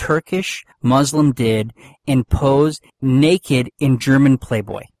what the Turkish Muslim did and pose naked in German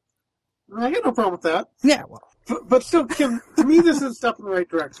Playboy. I got no problem with that. Yeah, well, But still, Kim, to me, this is a step in the right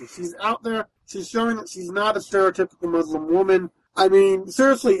direction. She's out there. She's showing that she's not a stereotypical Muslim woman. I mean,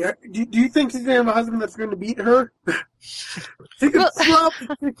 seriously, do you think she's going to have a husband that's going to beat her? She could probably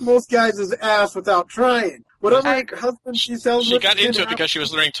kick most guys' ass without trying. Whatever husband she sells She with, got into it because she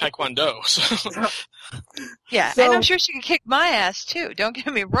was learning Taekwondo. So. Yeah, So- and I'm sure she could kick my ass too. Don't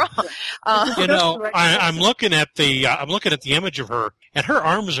get me wrong. you know, I'm looking at the image of her, and her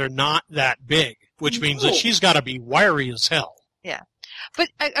arms are not that big, which means that she's got to be wiry as hell. But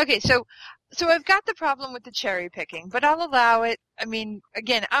okay, so I've got the problem with the cherry picking, but I'll allow it. I mean,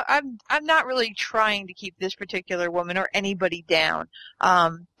 again, I'm not really trying to keep this particular woman or anybody down.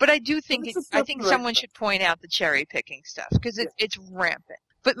 But I do think I think someone should point out the cherry picking stuff because it's rampant.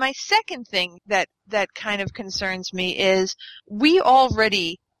 But my second thing that kind of concerns me is we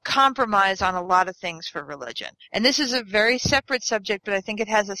already compromise on a lot of things for religion. And this is a very separate subject, but I think it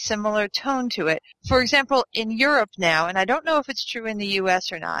has a similar tone to it. For example, in Europe now, and I don't know if it's true in the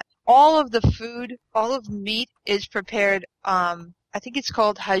U.S. or not, all of the food, all of meat is prepared, I think it's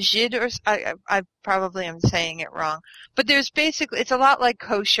called hajid, or I probably am saying it wrong. But it's a lot like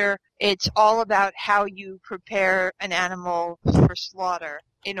kosher. It's all about how you prepare an animal for slaughter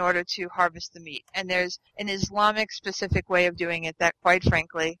in order to harvest the meat. And there's an Islamic specific way of doing it that, quite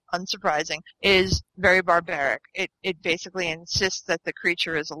frankly, unsurprising, is very barbaric. It basically insists that the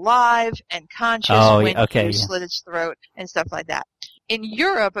creature is alive and conscious when you slit its throat and stuff like that. In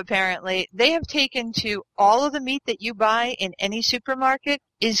Europe, apparently, they have taken to all of the meat that you buy in any supermarket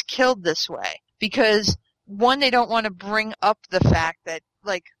is killed this way. Because, one, they don't want to bring up the fact that,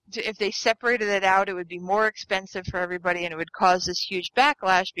 like, if they separated it out, it would be more expensive for everybody and it would cause this huge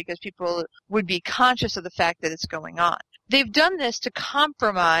backlash because people would be conscious of the fact that it's going on. They've done this to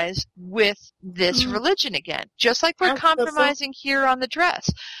compromise with this religion again, just like we're compromising here on the dress.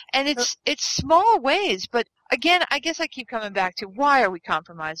 And it's small ways, but again, I guess I keep coming back to why are we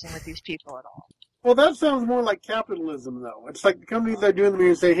compromising with these people at all? Well, that sounds more like capitalism, though. It's like the companies that are doing the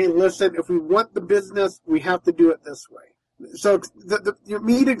and say, hey, listen, if we want the business, we have to do it this way. So your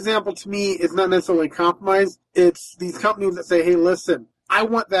meat example to me is not necessarily compromise. It's these companies that say, hey, listen, I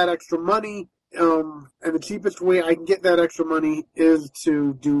want that extra money, and the cheapest way I can get that extra money is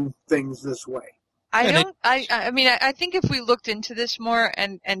to do things this way. I think if we looked into this more,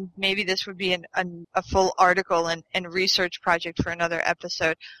 and maybe this would be a full article and research project for another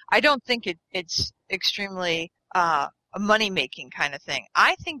episode, I don't think it's extremely a money-making kind of thing.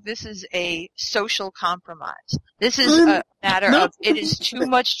 I think this is a social compromise. This is a matter of it is too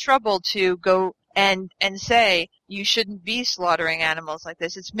much trouble to go and say you shouldn't be slaughtering animals like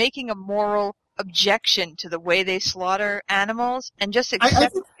this. It's making a moral objection to the way they slaughter animals and just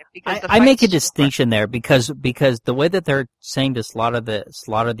accepting it because I make a distinction there because the way that they're saying to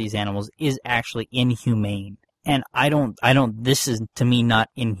slaughter these animals is actually inhumane. And this is to me not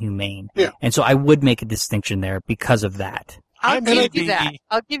inhumane. Yeah. And so I would make a distinction there because of that. I'll give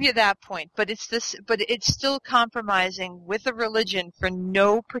you that point, but it's still compromising with a religion for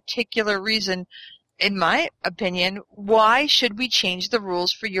no particular reason. In my opinion, why should we change the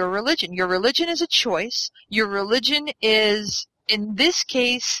rules for your religion? Your religion is a choice. Your religion is, in this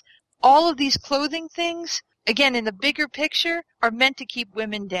case, all of these clothing things, again, in the bigger picture, are meant to keep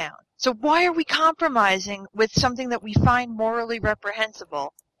women down. So why are we compromising with something that we find morally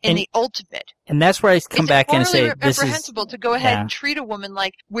reprehensible in the ultimate? And that's where I come back and say, it's morally reprehensible to go ahead and treat a woman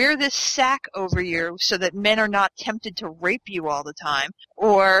like, wear this sack over you so that men are not tempted to rape you all the time.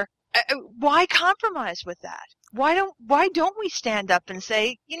 Or why compromise with that? Why don't we stand up and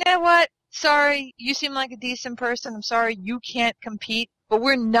say, you know what? Sorry, you seem like a decent person. I'm sorry you can't compete, but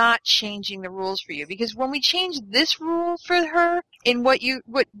we're not changing the rules for you. Because when we change this rule for her in what you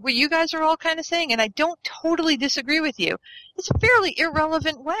guys are all kind of saying, and I don't totally disagree with you, it's a fairly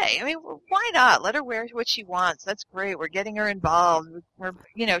irrelevant way. I mean, why not? Let her wear what she wants. That's great. We're getting her involved. We're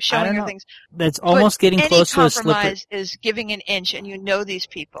showing her things. That's almost getting close to a slippery. Any compromise is giving an inch, and you know these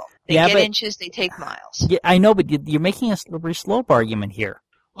people. They get inches, they take miles. Yeah, I know, but you're making a slippery slope argument here.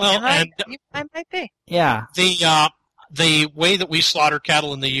 Well, I might be. Yeah. The way that we slaughter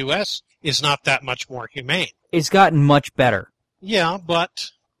cattle in the U.S. is not that much more humane. It's gotten much better. Yeah,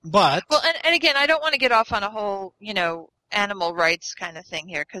 but. Well, and again, I don't want to get off on a whole, animal rights kind of thing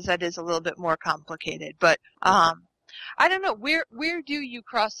here, because that is a little bit more complicated. But I don't know, where do you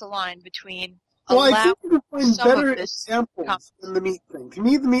cross the line between? Well, I think you can find better examples than the meat thing. To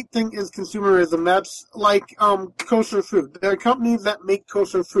me, the meat thing is consumerism. That's like kosher food. There are companies that make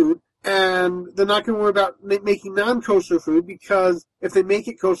kosher food, and they're not going to worry about making non-kosher food, because if they make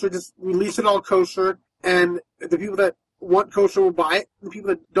it kosher, just release it all kosher, and the people that want kosher will buy it. The people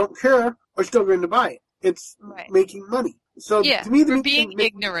that don't care are still going to buy it. It's making money. So to me, we're being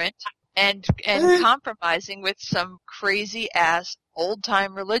ignorant and compromising with some crazy-ass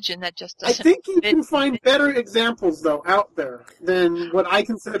old-time religion that just doesn't. I think you can find better examples, though, out there than what I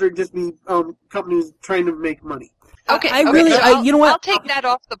consider just be companies trying to make money. Okay, you know what? I'll take that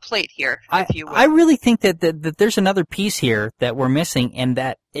off the plate here, if you will. I really think that there's another piece here that we're missing, and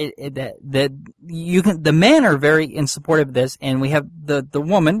that the men are very in support of this, and we have the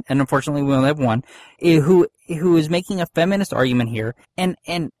woman, and unfortunately we only have one, who is making a feminist argument here, and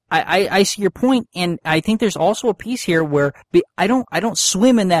I see your point, and I think there's also a piece here where I don't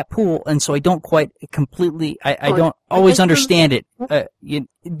swim in that pool, and so I don't quite completely I don't always understand it. Do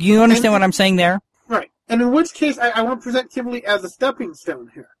you understand what I'm saying there? Right. And in which case, I want to present Kimberly as a stepping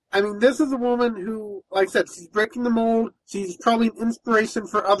stone here. I mean, this is a woman who, like I said, she's breaking the mold. She's probably an inspiration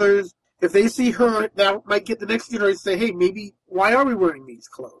for others. If they see her, that might get the next generation to say, hey, maybe, why are we wearing these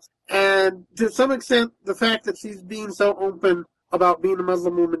clothes? And to some extent, the fact that she's being so open about being a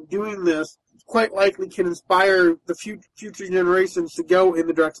Muslim woman doing this quite likely can inspire the future generations to go in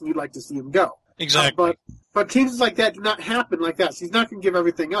the direction you'd like to see them go. Exactly. But changes like that do not happen like that. She's not going to give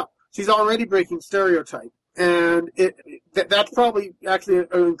everything up. She's already breaking stereotype. And that's probably actually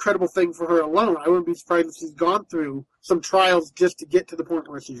an incredible thing for her alone. I wouldn't be surprised if she's gone through some trials just to get to the point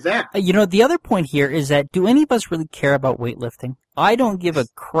where she's at. The other point here is that do any of us really care about weightlifting? I don't give a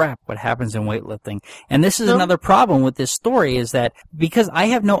crap what happens in weightlifting. And this is another problem with this story, is that because I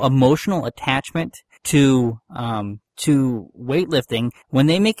have no emotional attachment to weightlifting, when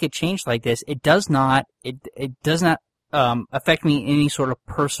they make a change like this, it does not affect me in any sort of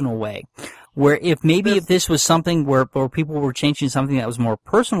personal way. Where if this was something where people were changing something that was more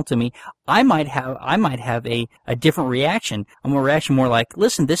personal to me, I might have a different reaction. A reaction more like,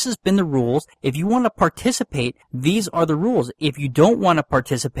 listen, this has been the rules. If you want to participate, these are the rules. If you don't want to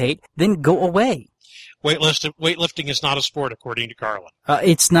participate, then go away. Weightlifting is not a sport, according to Carlin.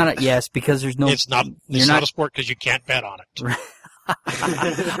 It's not because there's no. It's not a sport because you can't bet on it.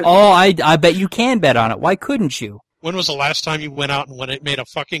 Oh, I bet you can bet on it. Why couldn't you? When was the last time you went out and made a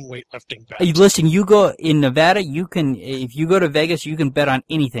fucking weightlifting bet? Listen, you go in Nevada, if you go to Vegas, you can bet on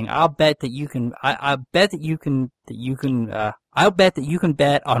anything. I'll bet that you can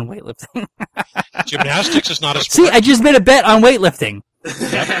bet on weightlifting. Gymnastics is not a sport. See, I just made a bet on weightlifting.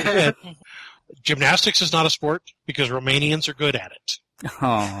 Yeah, gymnastics is not a sport because Romanians are good at it.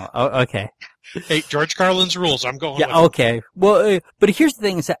 Oh, okay. Hey, George Carlin's rules. I'm going with it. Okay. Well, but here's the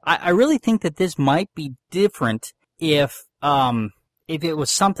thing: is that I really think that this might be different if it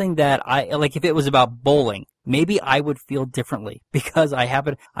was something that if it was about bowling. Maybe I would feel differently because I have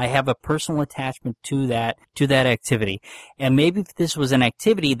a personal attachment to that activity, and maybe if this was an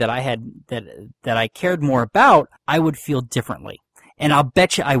activity that I cared more about, I would feel differently, and I'll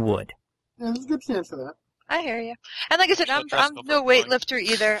bet you I would. Yeah, there's a good chance for that. I hear you. And like I said, I'm no weightlifter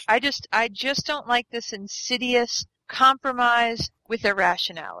either. I just don't like this insidious compromise with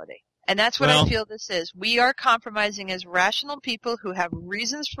irrationality. And that's what I feel this is. We are compromising as rational people who have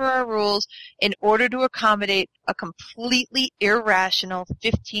reasons for our rules in order to accommodate a completely irrational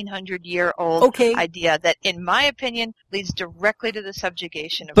 1,500-year-old idea that, in my opinion, leads directly to the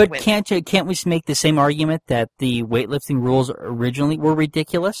subjugation of women. But can't we make the same argument that the weightlifting rules originally were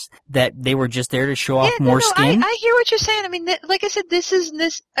ridiculous? That they were just there to show off more skin? I hear what you're saying. I mean, like I said,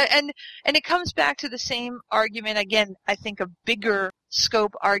 and it comes back to the same argument, again, I think a bigger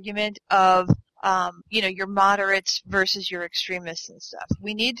scope argument of, your moderates versus your extremists and stuff.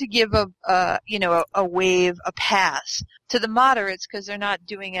 We need to give a pass to the moderates because they're not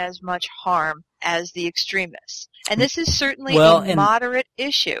doing as much harm as the extremists. And this is certainly a moderate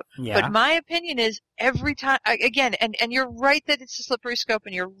issue. Yeah. But my opinion is every time, again, and you're right that it's a slippery scope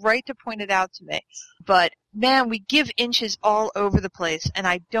and you're right to point it out to me. But man, we give inches all over the place and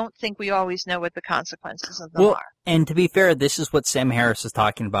I don't think we always know what the consequences of them are. And to be fair, this is what Sam Harris is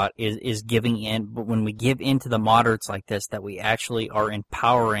talking about is giving in. But when we give in to the moderates like this, that we actually are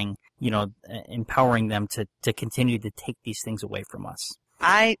empowering them to continue to take these things away from us.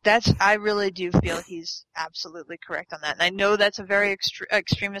 I really do feel he's absolutely correct on that. And I know that's a very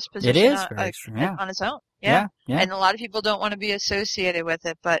extremist position. It is very extreme, on its own. Yeah. And a lot of people don't want to be associated with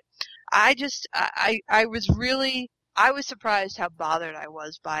it, but I was surprised how bothered I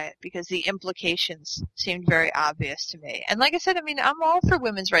was by it because the implications seemed very obvious to me. And like I said, I mean, I'm all for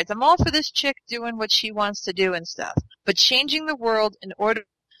women's rights. I'm all for this chick doing what she wants to do and stuff. But changing the world in order,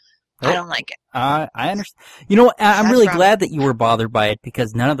 I don't like it. I understand. You know what? I'm really glad that you were bothered by it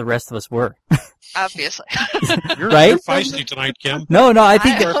because none of the rest of us were. Obviously. You're feisty tonight, Kim. No, I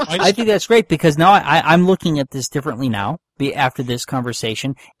think that's great because now I'm looking at this differently now after this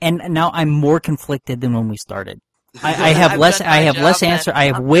conversation, and now I'm more conflicted than when we started. I have less answer. I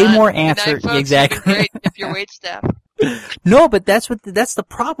have way more answer. Exactly. Great if your wait staff. No, but that's the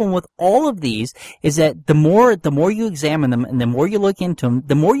problem with all of these is that the more you examine them and the more you look into them,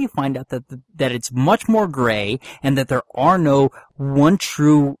 the more you find out that it's much more gray and that there are no one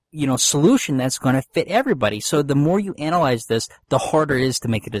true, solution that's going to fit everybody. So the more you analyze this, the harder it is to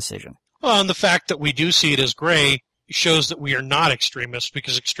make a decision. Well, and the fact that we do see it as gray shows that we are not extremists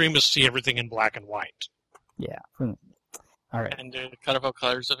because extremists see everything in black and white. Yeah. All right. And colorful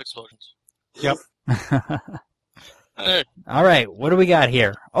colors of explosions. Yep. All right, what do we got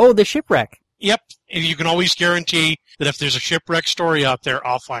here? Oh, the shipwreck. Yep, and you can always guarantee that if there's a shipwreck story out there,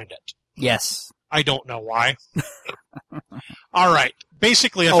 I'll find it. Yes. I don't know why. All right,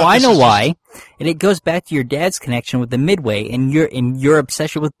 basically, I know why, and it goes back to your dad's connection with the Midway and your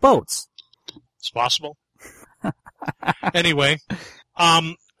obsession with boats. It's possible. Anyway,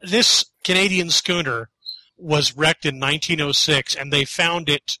 this Canadian schooner was wrecked in 1906, and they found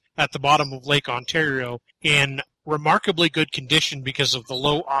it at the bottom of Lake Ontario in remarkably good condition because of the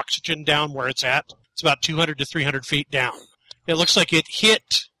low oxygen down where it's at. It's about 200 to 300 feet down. It looks like it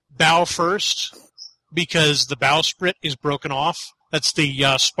hit bow first because the bowsprit is broken off. That's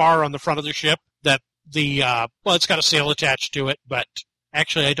the spar on the front of the ship that it's got a sail attached to it, but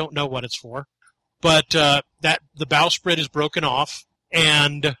actually I don't know what it's for. But that the bowsprit is broken off,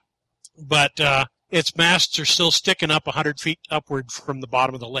 but its masts are still sticking up 100 feet upward from the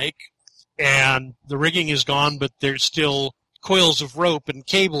bottom of the lake. And the rigging is gone, but there's still coils of rope and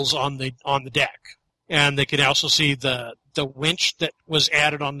cables on the deck. And they can also see the winch that was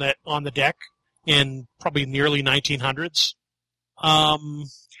added on the deck in probably in the early 1900s.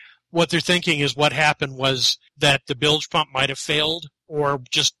 What they're thinking is what happened was that the bilge pump might have failed or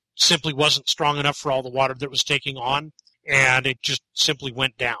just simply wasn't strong enough for all the water that it was taking on, and it just simply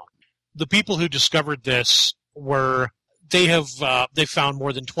went down. The people who discovered this they found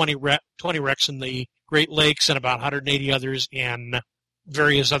more than 20 wrecks in the Great Lakes and about 180 others in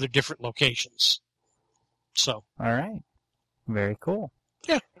various other different locations. So. All right. Very cool.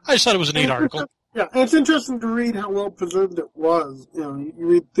 Yeah, I just thought it was a neat article. Yeah, and it's interesting to read how well preserved it was. You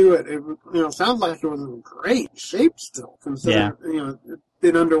read through it. It sounds like it was in great shape still, considering it's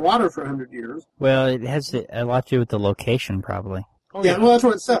been underwater for 100 years. Well, it has a lot to do with the location, probably. Oh, yeah, well, that's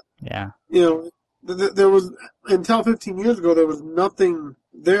what it said. Yeah. There was, until 15 years ago, there was nothing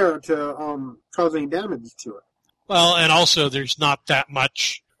there to cause any damage to it. Well, and also there's not that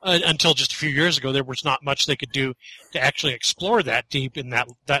much, until just a few years ago, there was not much they could do to actually explore that deep in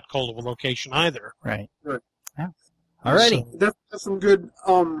that cold of a location either. Right. Yeah. Alrighty. So that's some good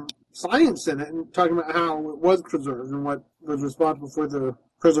science in it, and talking about how it was preserved and what was responsible for the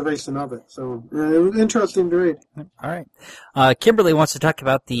preservation of it. So it was interesting to read. All right. Kimberly wants to talk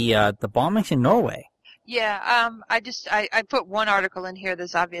about the bombings in Norway. Yeah, I put one article in here.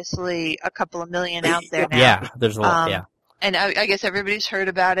 There's obviously a couple of million out there now. Yeah, there's a lot, yeah. and I guess everybody's heard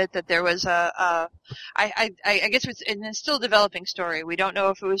about it, that there was I guess it's still a developing story. We don't know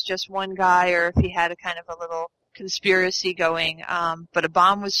if it was just one guy or if he had a kind of a little conspiracy going. But a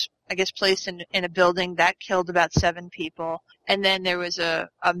bomb was, I guess, placed in a building that killed about 7 people. And then there was a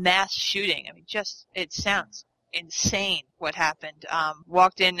mass shooting. I mean, it sounds insane what happened.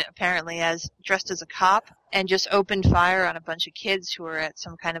 Walked in apparently dressed as a cop and just opened fire on a bunch of kids who were at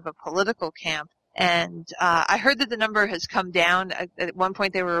some kind of a political camp. And I heard that the number has come down. At one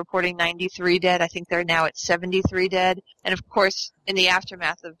point they were reporting 93 dead. I think they're now at 73 dead. And of course, in the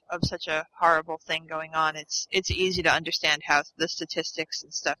aftermath of such a horrible thing going on, it's easy to understand how the statistics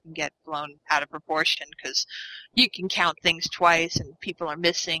and stuff can get blown out of proportion, because you can count things twice and people are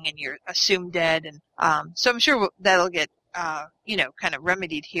missing and you're assumed dead. And so I'm sure that'll get kind of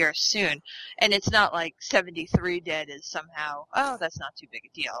remedied here soon. And it's not like 73 dead is somehow, oh, that's not too big a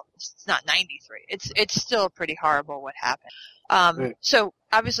deal. It's not 93. It's still pretty horrible what happened. Right. So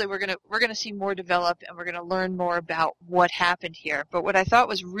obviously we're gonna see more develop, and we're gonna learn more about what happened here. But what I thought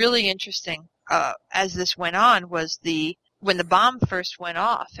was really interesting, as this went on, was when the bomb first went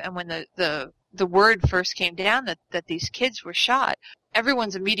off and when the word first came down that these kids were shot,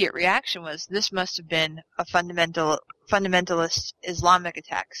 everyone's immediate reaction was, this must have been a fundamentalist Islamic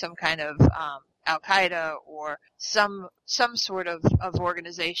attack, some kind of Al-Qaeda or some sort of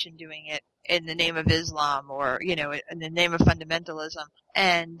organization doing it in the name of Islam, or in the name of fundamentalism.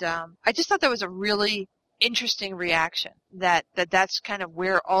 And I just thought that was a really interesting reaction, that's kind of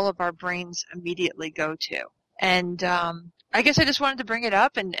where all of our brains immediately go to. And I guess I just wanted to bring it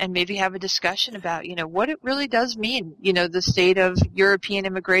up and maybe have a discussion about, what it really does mean, the state of European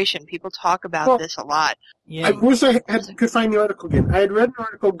immigration. People talk about this a lot. Yeah. I wish I could find the article again. I had read an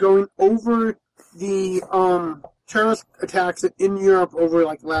article going over the terrorist attacks in Europe over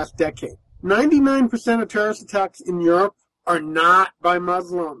like the last decade. 99% of terrorist attacks in Europe are not by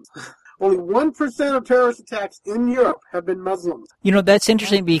Muslims. Only 1% of terrorist attacks in Europe have been Muslims. That's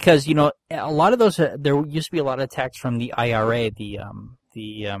interesting because, a lot of those, there used to be a lot of attacks from the IRA, the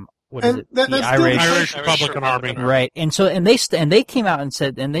Irish Republican Army. Right. And so, and they came out and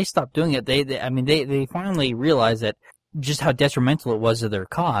said, and they stopped doing it. They finally realized that just how detrimental it was to their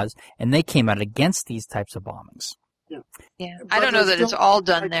cause, and they came out against these types of bombings. Yeah, I don't know that it's all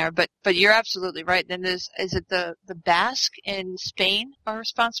done there, but you're absolutely right. Then is it the Basque in Spain are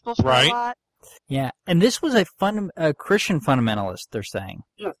responsible for a lot? Yeah, and this was a Christian fundamentalist, they're saying.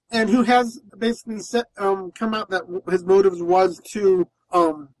 Yeah, and who has basically come out that his motives was to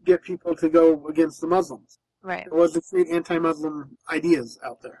get people to go against the Muslims. Right. It was to create anti-Muslim ideas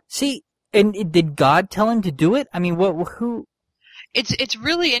out there. See, and did God tell him to do it? I mean, who? It's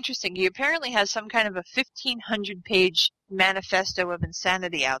really interesting. He apparently has some kind of a 1,500-page manifesto of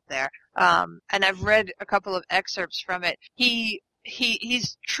insanity out there. And I've read a couple of excerpts from it. He's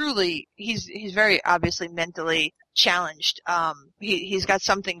very obviously mentally challenged. He's got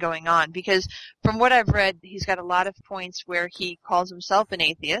something going on, because from what I've read, he's got a lot of points where he calls himself an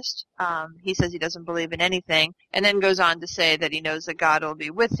atheist. He says he doesn't believe in anything, and then goes on to say that he knows that God will be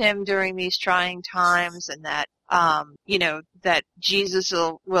with him during these trying times, and that that Jesus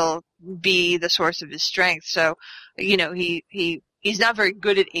will be the source of his strength. So, he's not very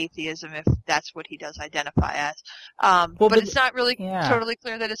good at atheism, if that's what he does identify as. But it's not really totally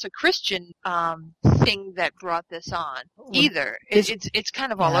clear that it's a Christian thing that brought this on either. It's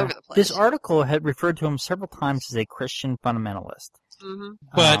kind of all over the place. This article had referred to him several times as a Christian fundamentalist. Mm-hmm.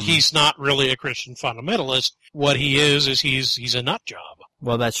 But he's not really a Christian fundamentalist. What he is he's a nut job.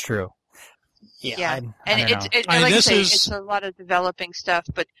 Well, that's true. Yeah. I don't know. It's a lot of developing stuff,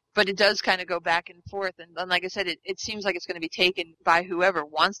 but it does kind of go back and forth. And like I said, it seems like it's going to be taken by whoever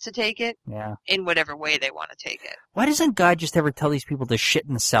wants to take it, in whatever way they want to take it. Why doesn't God just ever tell these people to shit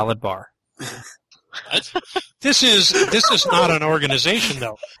in the salad bar? This is not an organization,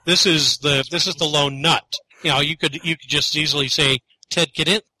 though. This is the lone nut. You could just easily say Ted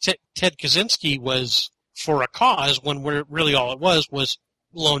Kaczynski was for a cause, when really all it was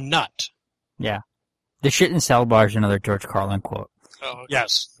lone nut. Yeah. The shit in salad bar is another George Carlin quote. Oh, okay.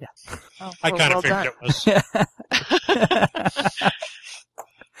 Yes. Yeah. Oh, I kind of figured it was.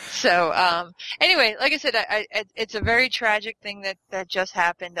 So, anyway, like I said, it's a very tragic thing that just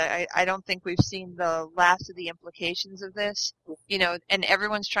happened. I don't think we've seen the last of the implications of this, and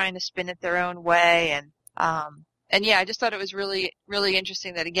everyone's trying to spin it their own way. And yeah, I just thought it was really, really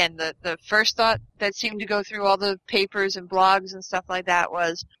interesting that, again, the first thought that seemed to go through all the papers and blogs and stuff like that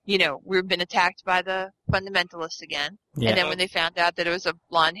was, we've been attacked by the fundamentalists again. Yeah. And then when they found out that it was a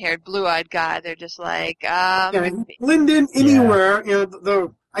blonde-haired, blue-eyed guy, they're just like, blend in anywhere.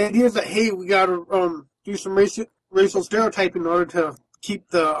 The idea is that, hey, we got to do some racial stereotyping in order to keep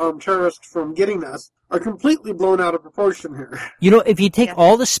the terrorists from getting us are completely blown out of proportion here. If you take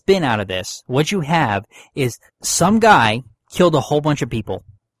all the spin out of this, what you have is some guy killed a whole bunch of people.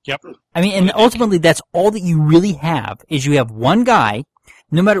 Yep. I mean, and ultimately that's all that you really have, is you have one guy,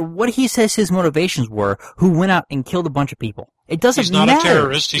 no matter what he says his motivations were, who went out and killed a bunch of people. It doesn't matter. He's not a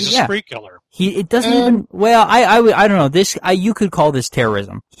terrorist, he's a spree killer. It doesn't even, well, I don't know, you could call this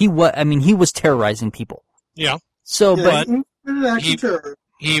terrorism. He was terrorizing people. Yeah. So, but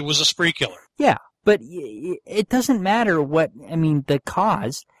he was a spree killer. Yeah. But it doesn't matter the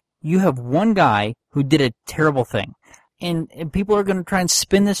cause. You have one guy who did a terrible thing. And people are going to try and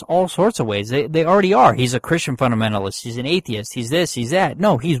spin this all sorts of ways. They already are. He's a Christian fundamentalist. He's an atheist. He's this, he's that.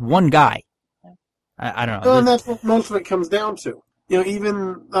 No, he's one guy. I don't know. Well, and that's what most of it comes down to.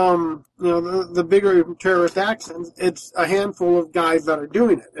 Even, the bigger terrorist actions, it's a handful of guys that are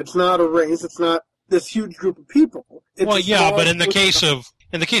doing it. It's not a race. It's not this huge group of people. But in the case of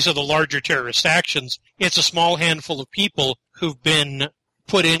the larger terrorist actions, it's a small handful of people who've been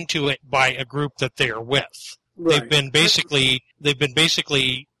put into it by a group that they are with. Right. They've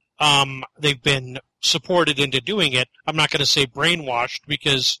been supported into doing it. I'm not going to say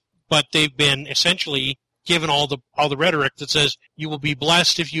brainwashed but they've been essentially given all the rhetoric that says you will be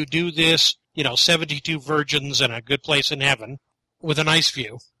blessed if you do this. 72 virgins and a good place in heaven with a nice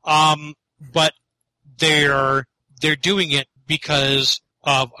view. But they're doing it because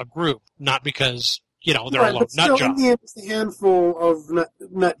of a group, not because they're a lone nut job. In the end, it's a handful of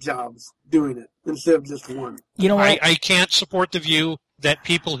nut jobs doing it instead of just one. You know what? I can't support the view that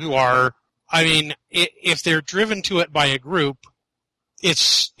people who are, if they're driven to it by a group,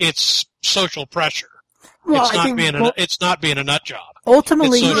 it's social pressure. Well, it's not being a nut job.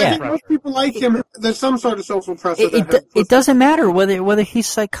 Ultimately, I think most people like him. There's some sort of social pressure. It doesn't matter whether he's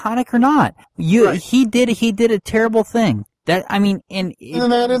psychotic or not. He did a terrible thing. And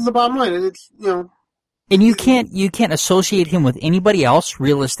that is the bottom line. And it's And you can't associate him with anybody else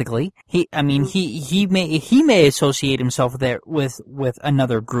realistically. He may associate himself with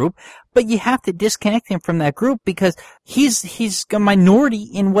another group, but you have to disconnect him from that group because he's a minority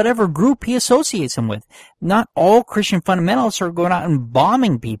in whatever group he associates him with. Not all Christian fundamentalists are going out and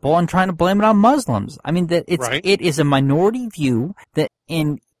bombing people and trying to blame it on Muslims. It is a minority view but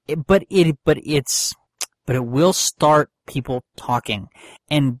it will start people talking.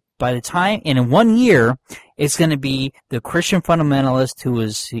 And by the time, in 1 year, it's going to be the Christian fundamentalist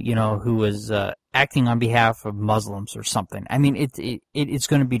who was acting on behalf of Muslims or something. It's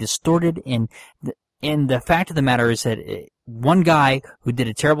going to be distorted, and the fact of the matter is that one guy who did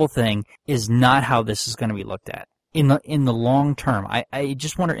a terrible thing is not how this is going to be looked at in the long term. I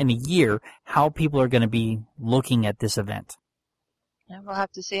just wonder in a year how people are going to be looking at this event. And we'll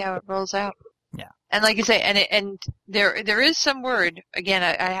have to see how it rolls out. Yeah. And like you say, and there is some word, again,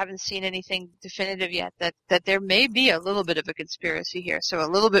 I haven't seen anything definitive yet, that there may be a little bit of a conspiracy here. So a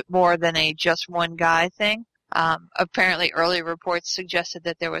little bit more than a just one guy thing. Apparently early reports suggested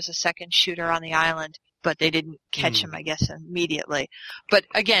that there was a second shooter on the island, but they didn't catch him, I guess, immediately. But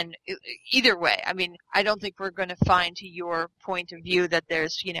again, either way, I don't think we're going to find, to your point of view, that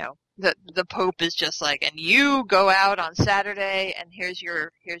there's, the Pope is just like, and you go out on Saturday and here's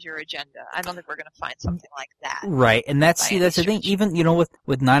your agenda. I don't think we're going to find something like that. Right, and that's the thing. Even with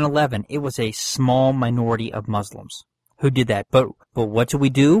 9/11, it was a small minority of Muslims who did that. But what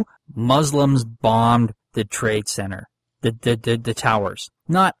do? Muslims bombed the Trade Center, the towers.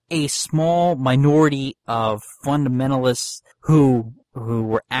 Not a small minority of fundamentalists who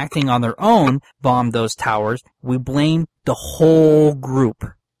were acting on their own bombed those towers. We blame the whole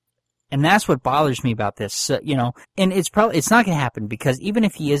group. And that's what bothers me about this, and it's not going to happen because even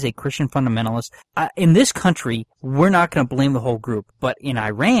if he is a Christian fundamentalist, in this country, we're not going to blame the whole group. But in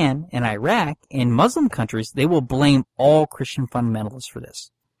Iran and Iraq, in Muslim countries, they will blame all Christian fundamentalists for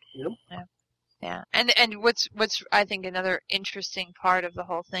this. Yep. Yeah. And what's I think another interesting part of the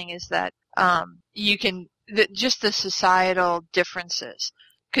whole thing is that, just the societal differences.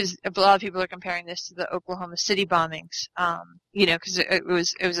 Because a lot of people are comparing this to the Oklahoma City bombings, because it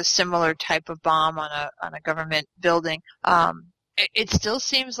was a similar type of bomb on a government building. It still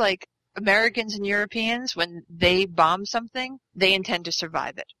seems like Americans and Europeans, when they bomb something, they intend to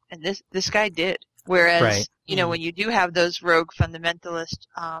survive it, and this guy did. Whereas, right. When you do have those rogue fundamentalists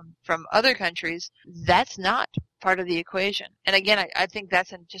from other countries, that's not part of the equation. And again, I think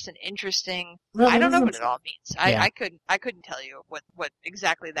that's just an interesting. I don't know what it all means. Yeah. I couldn't tell you what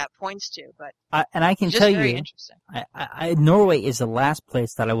exactly that points to, but I can just tell very you, interesting. Norway is the last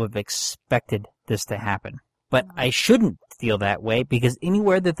place that I would have expected this to happen. but I shouldn't feel that way because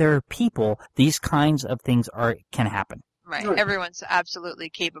anywhere that there are people, these kinds of things can happen. Right. Everyone's absolutely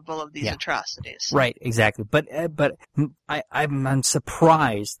capable of these atrocities. Right, exactly. But I'm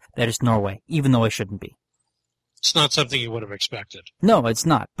surprised that it's Norway, even though it shouldn't be. It's not something you would have expected. No, it's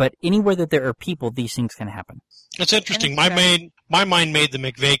not. But anywhere that there are people, these things can happen. It's interesting. My mind made the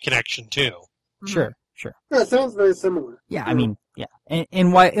McVeigh connection too. Sure. Yeah, it sounds very similar. Yeah, I mean, yeah.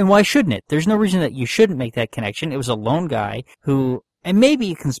 And why shouldn't it? There's no reason that you shouldn't make that connection. It was a lone guy who, and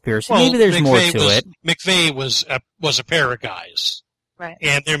maybe a conspiracy. Maybe there's more to it. McVeigh was a pair of guys. Right.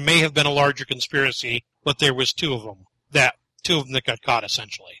 And there may have been a larger conspiracy, but there was two of them that got caught,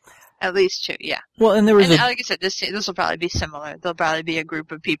 essentially. At least two, yeah. Well, and there was like I said, this will probably be similar. There'll probably be a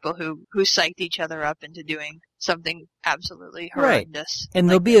group of people who psyched each other up into doing something absolutely horrendous. Right. And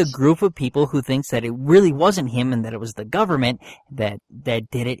there'll be a group of people who thinks that it really wasn't him and that it was the government that did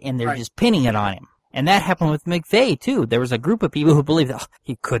it, and they're just pinning it on him. And that happened with McVeigh too. There was a group of people who believed that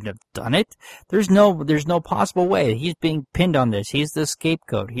he couldn't have done it. There's no possible way. He's being pinned on this. He's the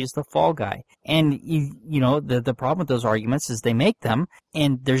scapegoat. He's the fall guy. And the problem with those arguments is they make them,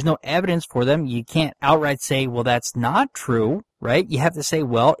 and there's no evidence for them. You can't outright say, well, that's not true, right? You have to say,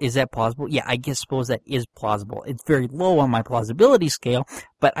 well, is that plausible? Yeah, I suppose that is plausible. It's very low on my plausibility scale,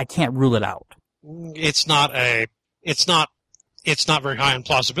 but I can't rule it out. It's not very high on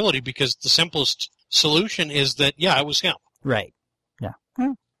plausibility because the simplest solution is that, it was him. Right. Yeah.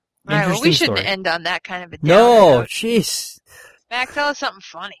 All right, well, we shouldn't end on that kind of a downer. No, jeez. Mac, tell us something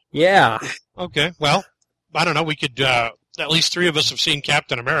funny. Yeah. Okay, well, I don't know. We could, at least three of us have seen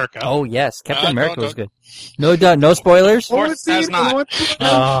Captain America. Oh, yes. Captain America was good. No spoilers? Has not.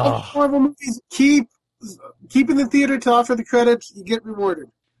 Marvel movies keep in the theater till after the credits, you get rewarded.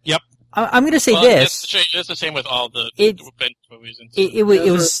 Yep. I'm going to say this. It's the same with all the movies. It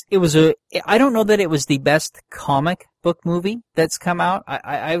was I don't know that it was the best comic book movie that's come out.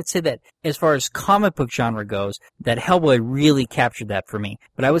 I would say that as far as comic book genre goes, that Hellboy really captured that for me.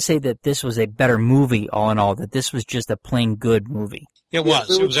 But I would say that this was a better movie all in all, that this was just a plain good movie. It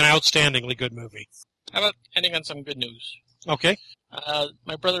was. It was an outstandingly good movie. How about ending on some good news? Okay.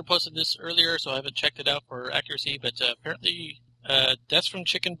 My brother posted this earlier, so I haven't checked it out for accuracy, but apparently deaths from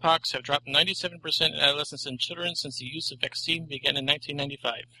chickenpox have dropped 97% in adolescents and children since the use of vaccine began in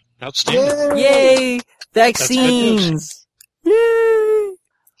 1995. Outstanding. Yay! Vaccines! Yay!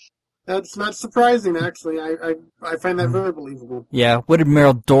 That's not surprising, actually. I find that very believable. Yeah, what did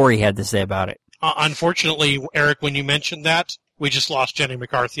Meryl Dorey had to say about it? Unfortunately, Eric, when you mentioned that, we just lost Jenny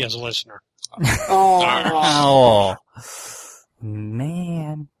McCarthy as a listener. Oh,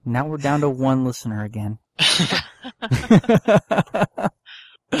 man. Now we're down to one listener again.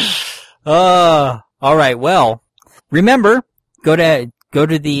 All right. Well, remember, go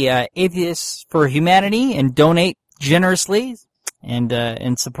to the Atheists for Humanity and donate generously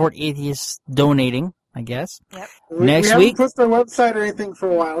and support atheists donating, I guess. Yep. Next we week, haven't posted our website or anything for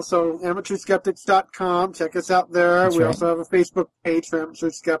a while, so amateurskeptics.com. Check us out there. That's we right. also have a Facebook page for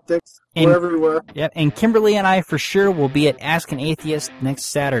Amateur Skeptics. We're everywhere. Yep. And Kimberly and I for sure will be at Ask an Atheist next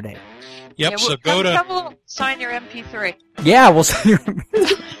Saturday. Yep. So go to sign your MP3. Yeah, we'll sign your.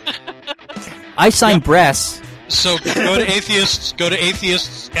 I signed breasts. So go to atheists. Go to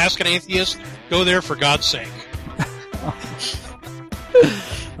atheists. Ask an atheist. Go there for God's sake.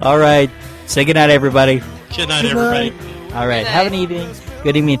 All right. Say goodnight, everybody. Good night, everybody. All right. Have an evening.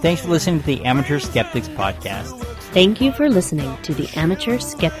 Good evening. Thanks for listening to the Amateur Skeptics Podcast. Thank you for listening to the Amateur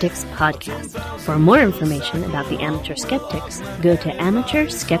Skeptics Podcast. For more information about the Amateur Skeptics, go to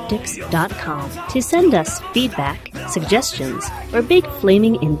amateurskeptics.com. To send us feedback, suggestions, or big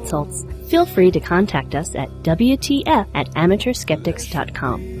flaming insults, feel free to contact us at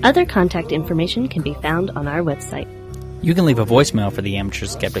WTF@amateurskeptics.com. Other contact information can be found on our website. You can leave a voicemail for the Amateur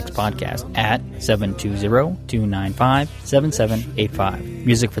Skeptics Podcast at 720-295-7785.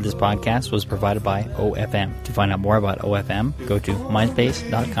 Music for this podcast was provided by OFM. To find out more about OFM, go to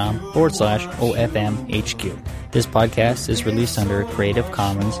myspace.com/OFMHQ. This podcast is released under a Creative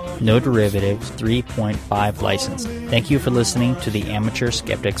Commons, No Derivatives 3.5 license. Thank you for listening to the Amateur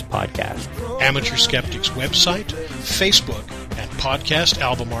Skeptics Podcast. Amateur Skeptics website, Facebook, and podcast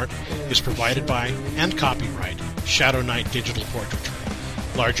album art is provided by and copyright Shadow Knight Digital Portraiture.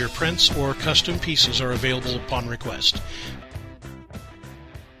 Larger prints or custom pieces are available upon request.